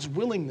God's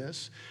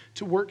willingness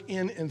to work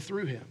in and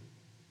through him.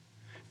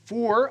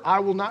 For I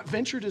will not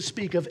venture to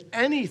speak of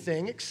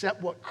anything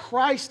except what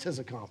Christ has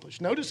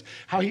accomplished. Notice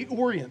how he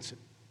orients it.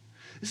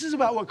 This is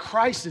about what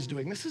Christ is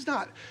doing. This is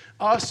not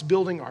us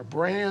building our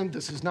brand.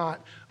 This is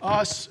not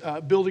us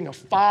building a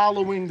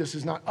following. This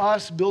is not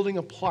us building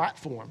a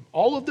platform.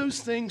 All of those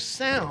things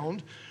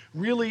sound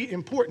really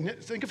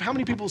important. Think of how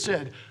many people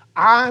said,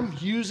 I'm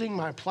using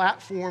my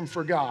platform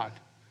for God.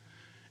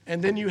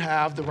 And then you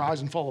have the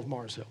rise and fall of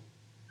Mars Hill.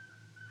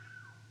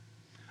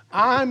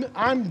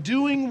 I'm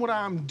doing what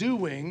I'm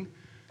doing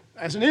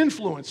as an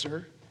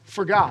influencer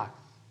for God.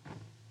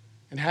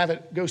 And have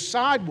it go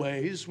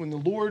sideways when the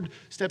Lord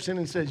steps in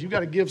and says, you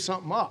got to give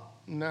something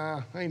up.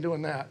 Nah, I ain't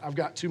doing that. I've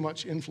got too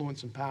much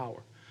influence and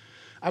power.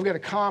 I've got to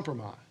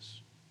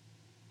compromise.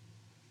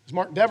 As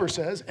Mark Dever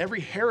says,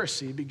 every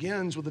heresy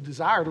begins with a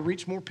desire to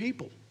reach more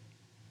people.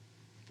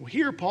 Well,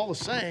 here Paul is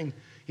saying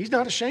he's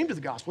not ashamed of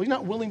the gospel. He's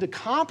not willing to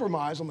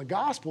compromise on the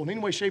gospel in any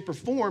way, shape, or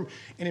form.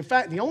 And in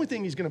fact, the only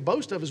thing he's going to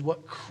boast of is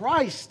what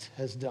Christ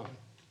has done,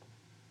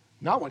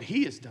 not what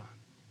he has done.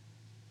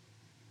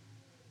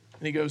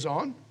 And he goes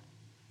on,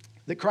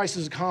 that Christ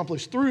has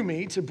accomplished through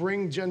me to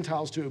bring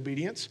Gentiles to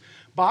obedience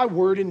by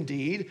word and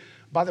deed,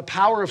 by the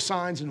power of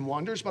signs and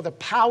wonders, by the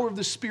power of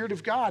the Spirit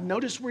of God.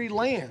 Notice where he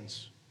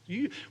lands.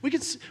 We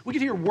could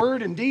hear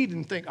word and deed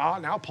and think,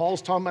 now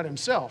Paul's talking about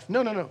himself.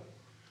 No. No,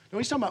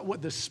 he's talking about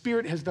what the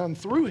Spirit has done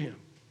through him.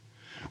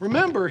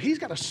 Remember, he's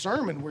got a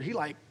sermon where he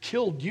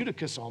killed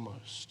Eutychus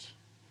almost.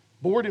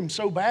 Bored him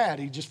so bad,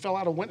 he just fell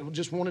out of window,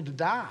 just wanted to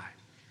die.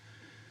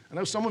 I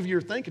know some of you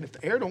are thinking, if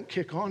the air don't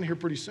kick on here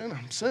pretty soon,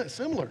 I'm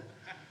similar.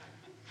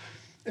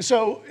 And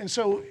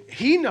so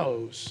he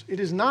knows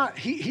it is not,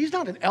 he's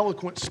not an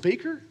eloquent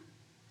speaker.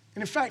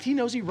 And in fact, he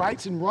knows he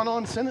writes in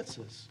run-on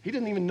sentences. He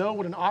doesn't even know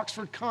what an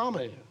Oxford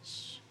comma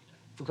is,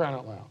 for crying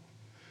out loud.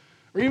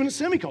 Or even a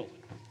semicolon,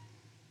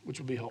 which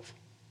would be helpful.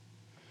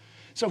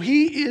 So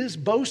he is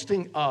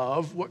boasting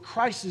of what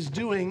Christ is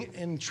doing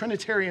in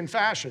Trinitarian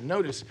fashion.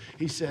 Notice,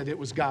 he said it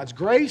was God's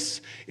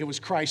grace, it was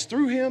Christ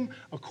through him,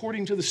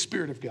 according to the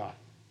Spirit of God.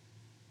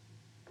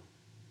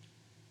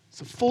 It's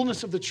the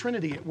fullness of the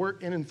Trinity at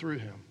work in and through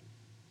him.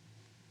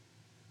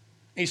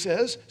 He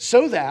says,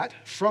 so that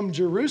from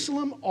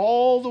Jerusalem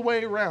all the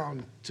way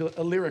around to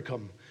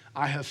Illyricum,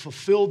 I have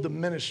fulfilled the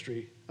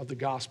ministry of the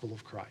gospel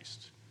of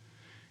Christ.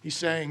 He's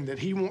saying that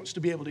he wants to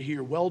be able to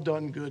hear, well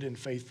done, good and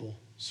faithful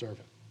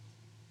servant.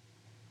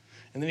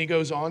 And then he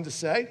goes on to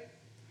say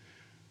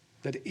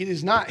that it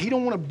is not, he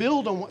don't want to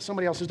build on what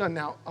somebody else has done.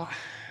 Now,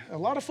 a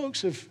lot of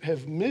folks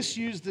have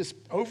misused this,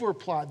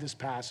 over-applied this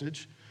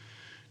passage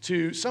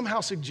to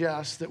somehow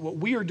suggest that what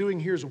we are doing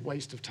here is a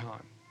waste of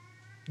time.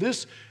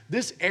 This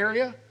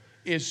area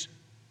is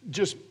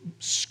just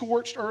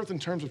scorched earth in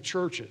terms of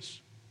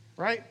churches,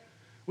 right?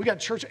 We got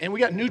church, and we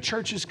got new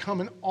churches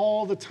coming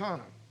all the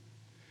time.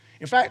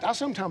 In fact, I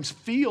sometimes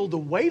feel the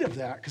weight of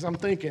that because I'm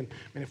thinking,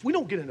 man, if we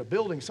don't get in a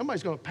building,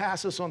 somebody's going to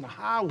pass us on the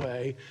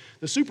highway,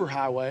 the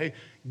superhighway,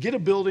 get a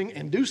building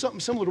and do something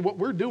similar to what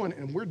we're doing,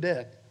 and we're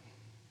dead.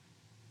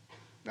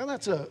 Now,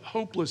 that's a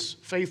hopeless,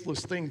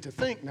 faithless thing to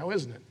think now,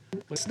 isn't it?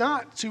 But it's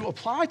not to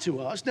apply to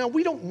us. Now,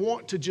 we don't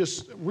want to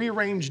just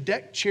rearrange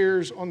deck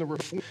chairs on the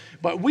reform,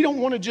 but we don't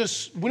want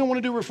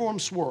to do reform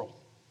swirl,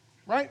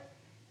 right?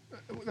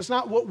 That's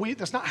not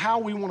how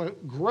we want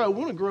to grow. We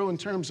want to grow in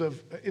terms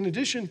of, in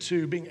addition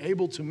to being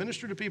able to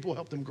minister to people,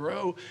 help them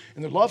grow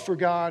in their love for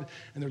God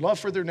and their love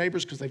for their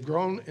neighbors because they've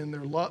grown in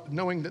their love,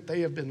 knowing that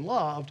they have been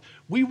loved.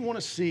 We want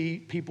to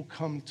see people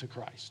come to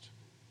Christ.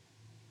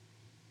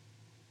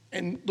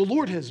 And the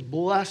Lord has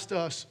blessed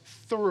us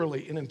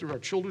thoroughly in and through our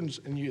children's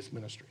and youth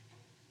ministry.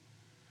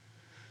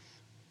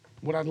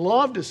 What I'd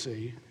love to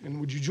see, and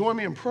would you join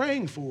me in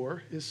praying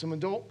for, is some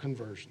adult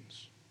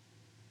conversions.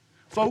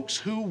 Folks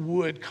who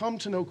would come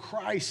to know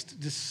Christ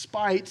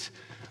despite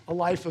a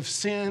life of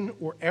sin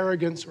or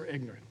arrogance or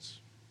ignorance.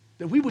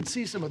 That we would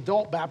see some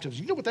adult baptisms.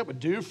 You know what that would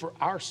do for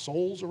our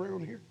souls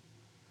around here?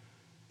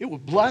 It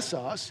would bless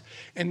us.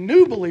 And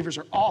new believers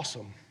are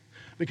awesome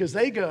because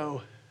they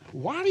go,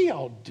 why do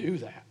y'all do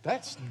that?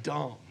 That's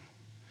dumb.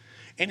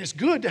 And it's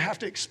good to have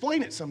to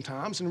explain it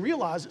sometimes and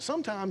realize that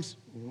sometimes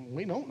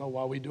we don't know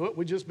why we do it.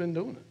 We've just been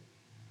doing it.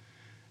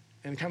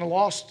 And kind of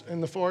lost in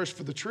the forest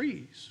for the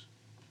trees.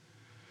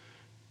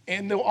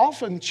 And they'll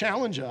often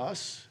challenge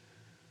us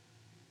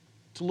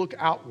to look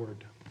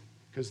outward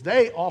because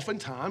they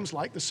oftentimes,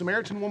 like the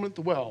Samaritan woman at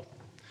the well,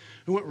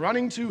 who went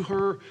running to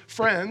her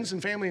friends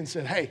and family and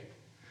said, hey,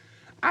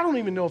 I don't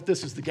even know if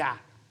this is the guy,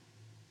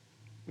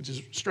 which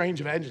is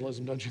strange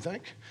evangelism, don't you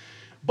think?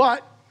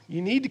 But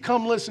you need to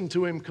come listen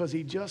to him because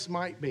he just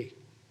might be.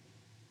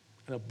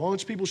 And a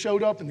bunch of people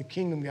showed up and the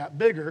kingdom got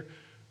bigger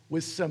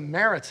with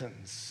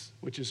Samaritans,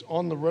 which is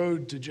on the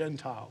road to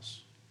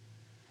Gentiles.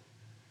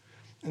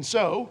 And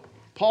so,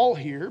 Paul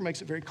here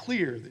makes it very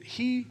clear that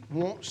he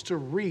wants to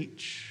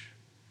reach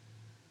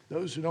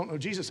those who don't know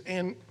Jesus.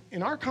 And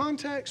in our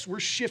context,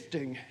 we're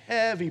shifting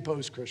heavy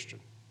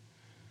post-Christian.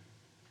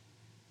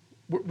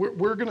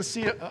 We're going to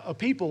see a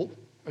people,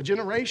 a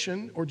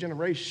generation or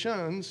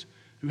generations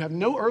who have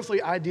no earthly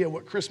idea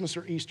what Christmas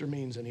or Easter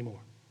means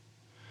anymore,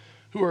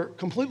 who are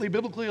completely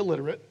biblically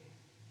illiterate,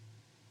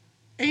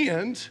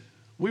 and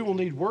we will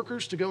need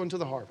workers to go into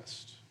the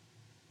harvest.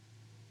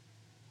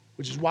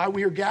 Which is why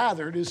we are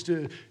gathered, is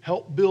to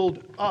help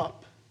build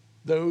up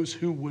those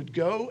who would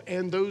go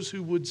and those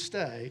who would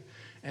stay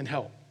and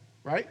help,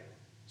 right?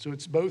 So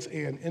it's both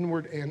an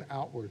inward and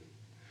outward.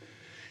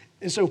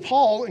 And so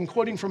Paul, in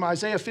quoting from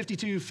Isaiah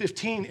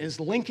 52:15, is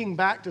linking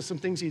back to some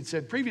things he had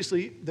said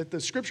previously, that the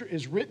scripture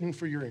is written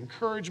for your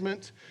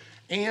encouragement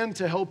and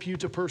to help you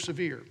to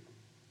persevere.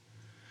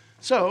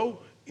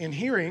 So, in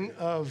hearing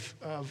of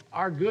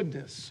our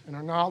goodness and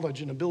our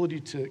knowledge and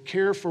ability to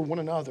care for one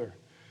another,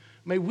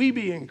 may we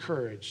be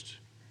encouraged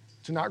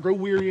to not grow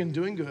weary in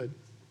doing good,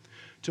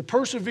 to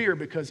persevere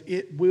because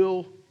it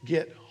will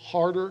get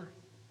harder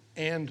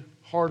and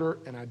harder,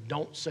 and I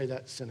don't say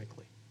that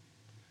cynically.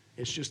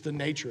 It's just the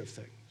nature of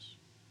things.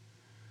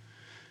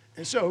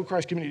 And so,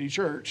 Christ Community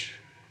Church,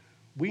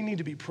 we need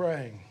to be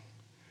praying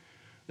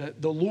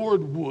that the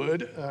Lord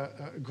would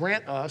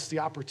grant us the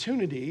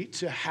opportunity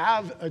to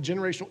have a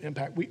generational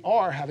impact. We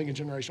are having a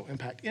generational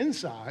impact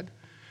inside,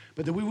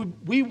 but that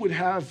we would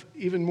have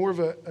even more of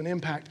an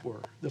impact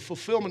for the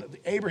fulfillment of the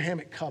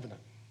Abrahamic covenant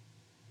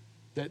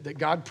that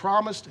God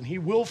promised and he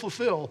will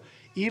fulfill,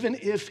 even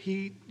if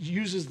he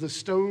uses the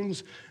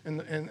stones and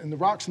the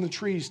rocks and the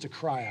trees to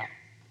cry out.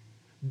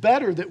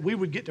 Better that we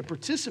would get to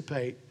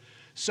participate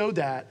so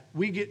that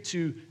we get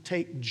to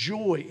take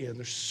joy in.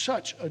 There's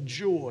such a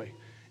joy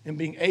in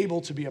being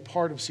able to be a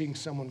part of seeing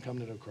someone come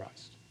to know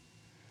Christ.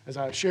 As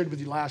I shared with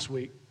you last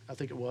week, I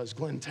think it was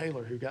Glenn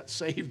Taylor who got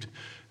saved,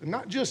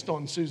 not just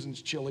on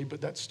Susan's chili,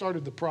 but that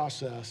started the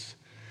process.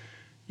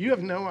 You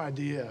have no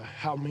idea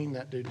how mean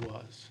that dude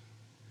was.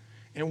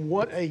 And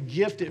what a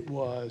gift it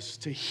was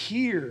to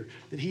hear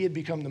that he had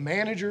become the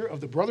manager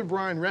of the Brother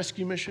Brian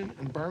Rescue Mission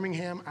in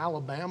Birmingham,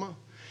 Alabama.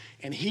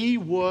 And he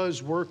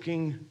was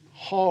working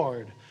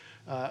hard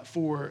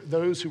for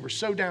those who were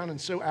so down and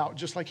so out,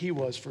 just like he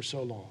was for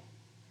so long.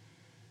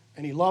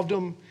 And he loved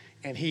them,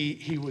 and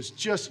he was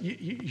just,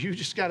 you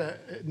just got to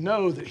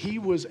know that he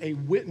was a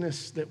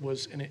witness that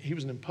was, and he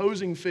was an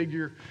imposing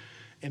figure,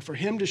 and for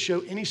him to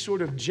show any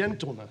sort of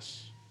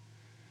gentleness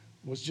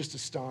was just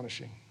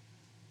astonishing.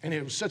 And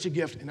it was such a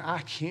gift, and I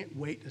can't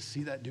wait to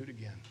see that dude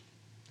again.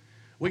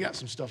 We got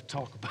some stuff to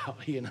talk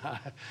about, he and I.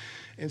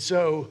 And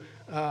so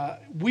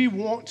we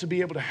want to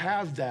be able to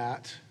have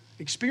that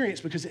experience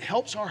because it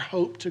helps our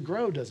hope to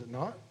grow, does it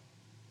not?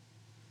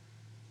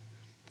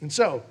 And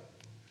so,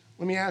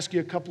 let me ask you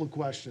a couple of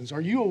questions.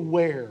 Are you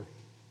aware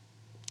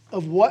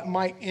of what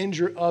might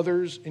injure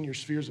others in your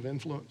spheres of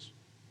influence?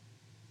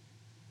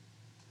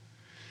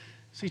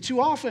 See,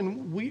 too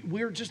often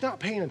we're just not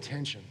paying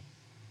attention.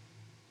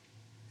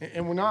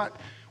 And we're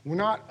not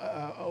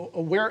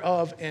aware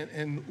of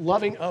and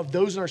loving of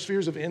those in our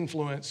spheres of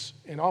influence,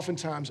 and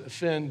oftentimes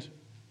offend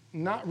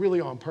not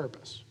really on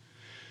purpose.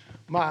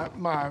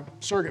 My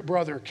surrogate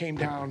brother came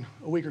down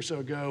a week or so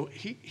ago.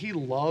 He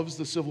loves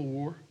the Civil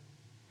War.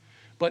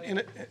 But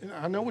and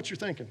I know what you're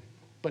thinking,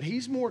 but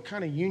he's more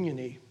kind of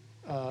Union-y,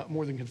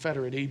 more than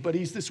Confederate-y, but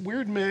he's this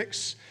weird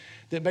mix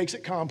that makes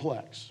it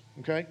complex,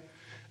 okay?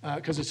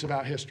 Because it's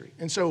about history.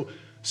 And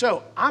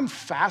so I'm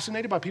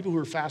fascinated by people who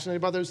are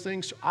fascinated by those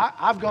things. So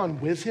I've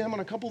gone with him on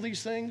a couple of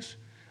these things.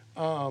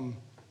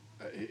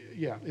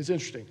 Yeah, it's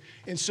interesting.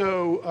 And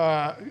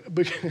so,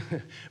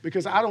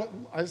 because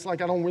it's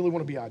like I don't really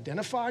want to be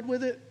identified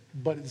with it,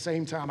 but at the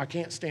same time, I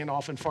can't stand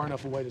off and far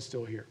enough away to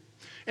still hear.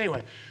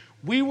 Anyway,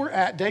 we were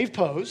at Dave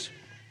Poe's,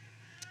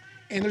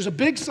 and there's a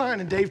big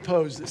sign in Dave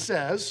Poe's that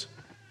says,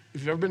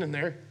 if you've ever been in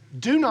there,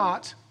 do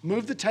not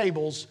move the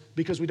tables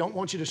because we don't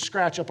want you to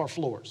scratch up our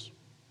floors.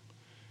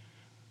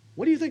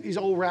 What do you think these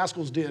old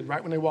rascals did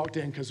right when they walked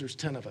in, because there's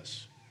 10 of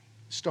us?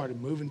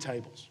 Started moving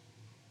tables,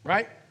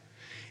 right?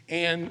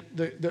 And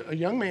a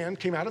young man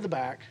came out of the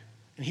back,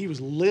 and he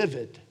was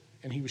livid,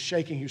 and he was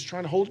shaking. He was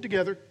trying to hold it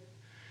together.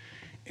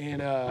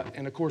 And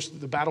of course,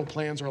 the battle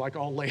plans are like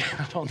all laid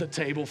out on the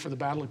table for the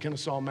Battle of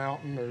Kennesaw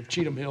Mountain or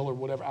Cheatham Hill or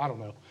whatever. I don't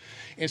know.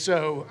 And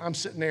so I'm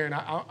sitting there, and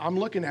I'm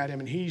looking at him,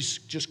 and he's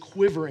just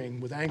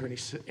quivering with anger.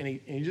 And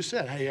he just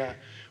said, hey,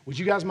 would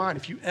you guys mind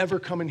if you ever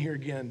come in here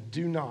again,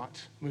 do not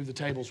move the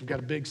tables. We've got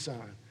a big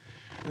sign.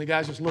 And the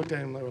guys just looked at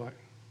him, and they were like,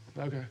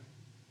 okay.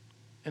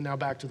 And now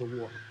back to the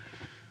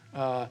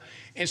war.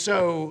 And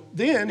so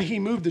then he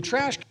moved the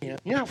trash can.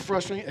 You know how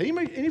frustrating?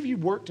 Any of you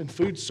worked in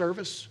food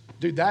service?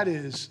 Dude, that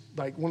is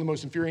like one of the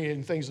most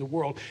infuriating things in the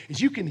world, is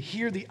you can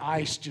hear the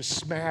ice just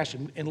smash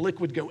and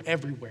liquid go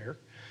everywhere.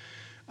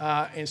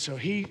 And so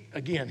he's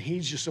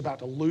just about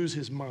to lose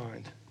his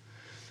mind.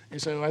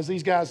 And so as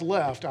these guys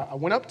left, I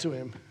went up to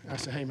him, and I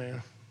said, hey,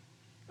 man,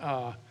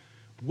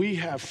 we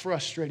have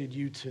frustrated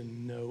you to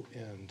no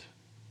end.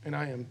 And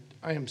I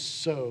am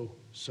so,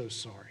 so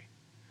sorry.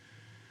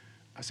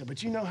 I said,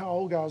 but you know how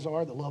old guys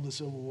are that love the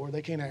Civil War?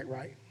 They can't act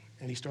right.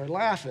 And he started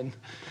laughing,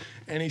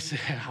 and he said,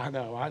 I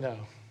know.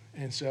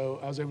 And so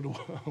I was able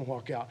to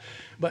walk out.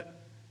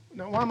 But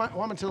now, why am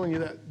I telling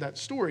you that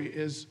story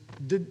is,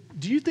 do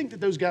you think that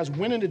those guys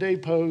went into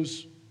Dave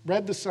Poe's,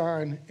 read the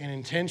sign, and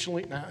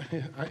intentionally, now,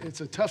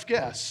 it's a tough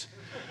guess.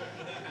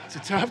 It's a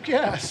tough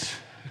guess.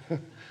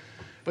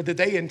 But that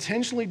they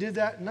intentionally did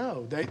that?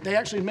 No. They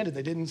actually admitted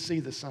they didn't see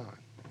the sign.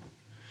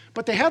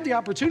 But they had the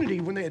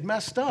opportunity when they had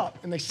messed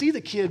up, and they see the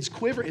kid's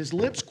quiver, his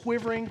lips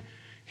quivering.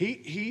 I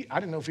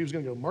didn't know if he was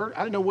going to go murder.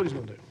 I didn't know what he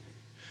was going to do.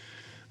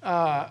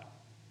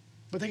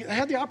 But they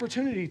had the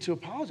opportunity to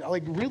apologize,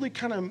 like really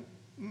kind of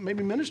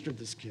maybe ministered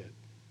this kid.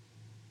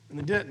 And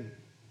they didn't.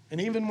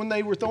 And even when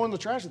they were throwing the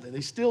trash at them,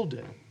 they still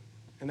didn't.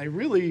 And they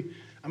really,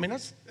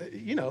 that's,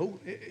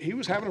 he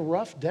was having a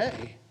rough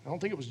day. I don't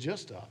think it was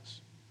just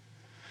us.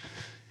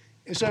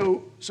 And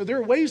so there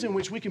are ways in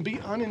which we can be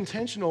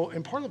unintentional,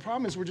 and part of the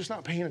problem is we're just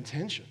not paying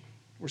attention.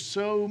 We're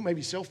so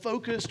maybe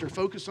self-focused or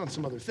focused on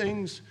some other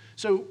things.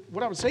 So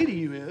what I would say to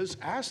you is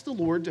ask the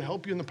Lord to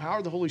help you in the power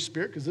of the Holy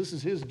Spirit, because this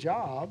is his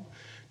job,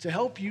 to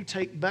help you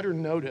take better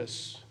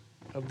notice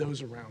of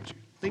those around you.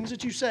 Things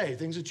that you say,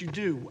 things that you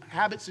do,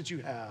 habits that you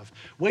have,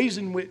 ways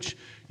in which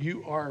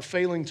you are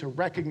failing to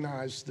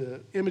recognize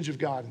the image of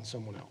God in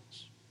someone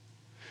else.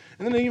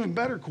 And then an even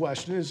better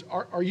question is,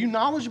 are you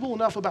knowledgeable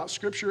enough about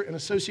Scripture and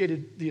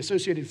the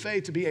associated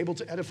faith to be able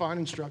to edify and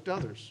instruct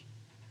others?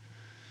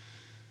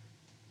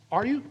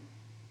 Are you?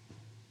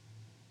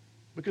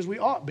 Because we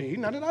ought be.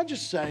 Now, did I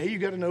just say you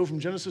got to know from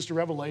Genesis to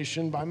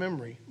Revelation by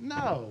memory?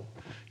 No.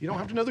 You don't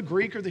have to know the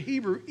Greek or the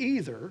Hebrew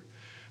either,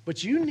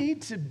 but you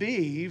need to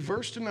be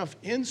versed enough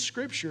in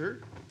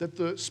Scripture that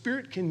the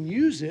Spirit can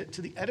use it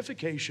to the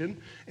edification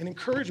and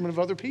encouragement of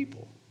other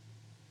people.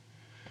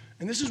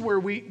 And this is where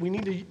we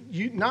need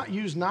to not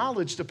use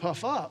knowledge to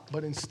puff up,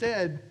 but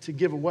instead to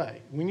give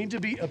away. We need to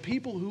be a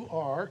people who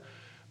are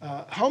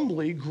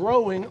humbly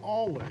growing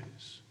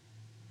always.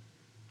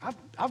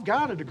 I've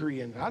got a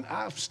degree in it.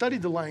 I've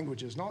studied the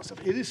languages and all that stuff.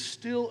 It is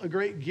still a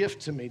great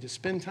gift to me to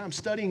spend time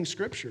studying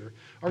Scripture.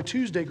 Our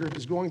Tuesday group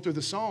is going through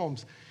the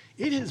Psalms.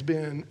 It has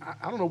been,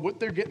 I don't know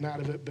what they're getting out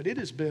of it, but it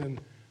has been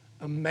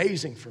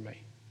amazing for me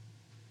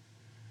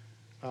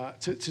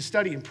to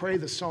study and pray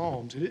the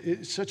Psalms.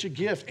 It's such a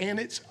gift,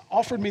 and it's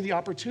offered me the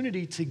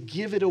opportunity to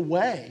give it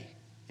away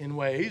in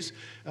ways,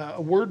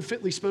 a word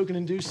fitly spoken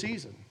in due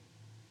season.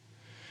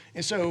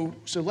 And so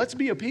let's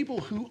be a people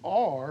who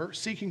are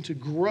seeking to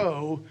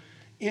grow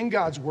in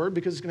God's Word,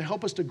 because it's going to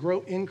help us to grow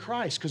in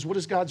Christ. Because what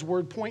does God's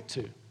Word point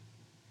to?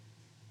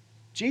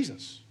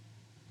 Jesus.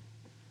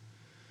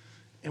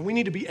 And we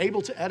need to be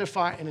able to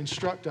edify and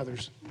instruct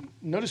others.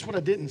 Notice what I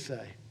didn't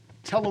say.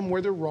 Tell them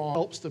where they're wrong.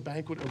 Helps the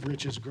banquet of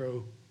riches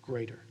grow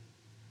greater.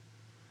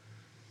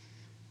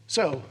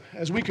 So,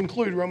 as we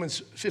conclude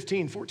Romans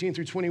 15, 14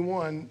 through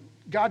 21,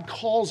 God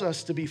calls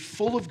us to be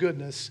full of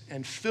goodness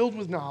and filled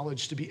with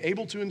knowledge, to be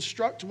able to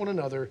instruct one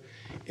another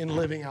in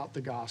living out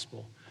the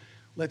gospel.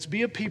 Let's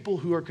be a people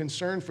who are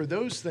concerned for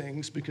those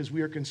things, because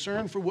we are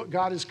concerned for what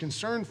God is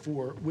concerned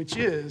for, which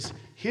is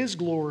his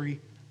glory,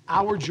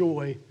 our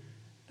joy,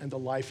 and the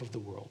life of the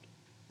world.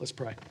 Let's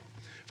pray.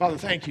 Father,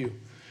 thank you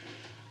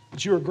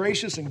that you are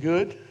gracious and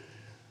good,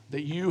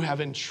 that you have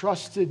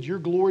entrusted your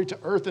glory to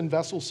earthen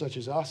vessels such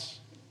as us,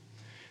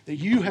 that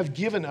you have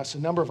given us a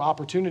number of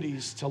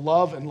opportunities to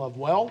love and love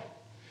well.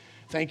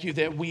 Thank you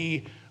that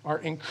we are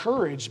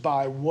encouraged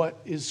by what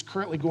is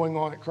currently going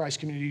on at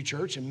Christ Community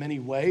Church in many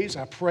ways.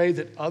 I pray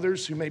that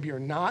others who maybe are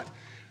not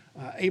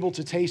able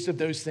to taste of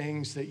those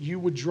things, that you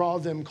would draw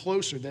them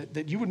closer,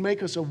 that you would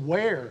make us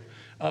aware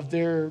of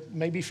their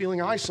maybe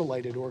feeling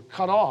isolated or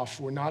cut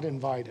off or not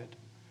invited.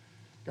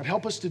 God,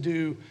 help us to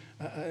do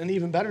an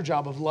even better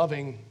job of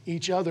loving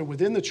each other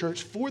within the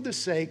church for the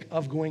sake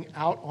of going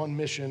out on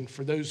mission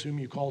for those whom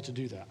you call to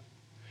do that,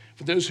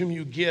 for those whom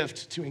you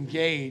gift to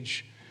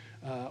engage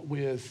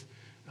with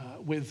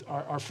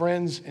our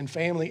friends and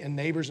family and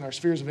neighbors and our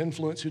spheres of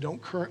influence who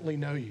don't currently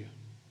know you.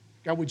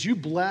 God, would you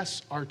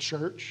bless our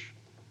church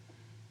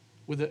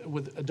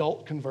with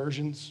adult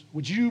conversions?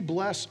 Would you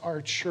bless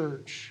our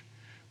church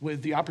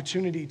with the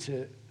opportunity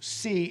to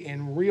see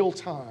in real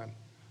time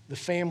the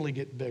family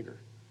get bigger?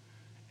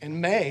 And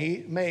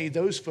may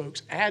those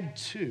folks add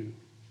to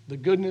the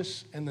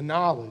goodness and the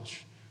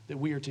knowledge that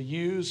we are to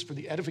use for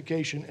the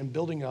edification and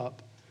building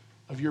up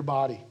of your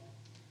body,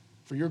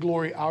 for your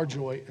glory, our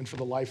joy, and for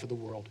the life of the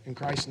world. In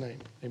Christ's name,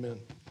 amen.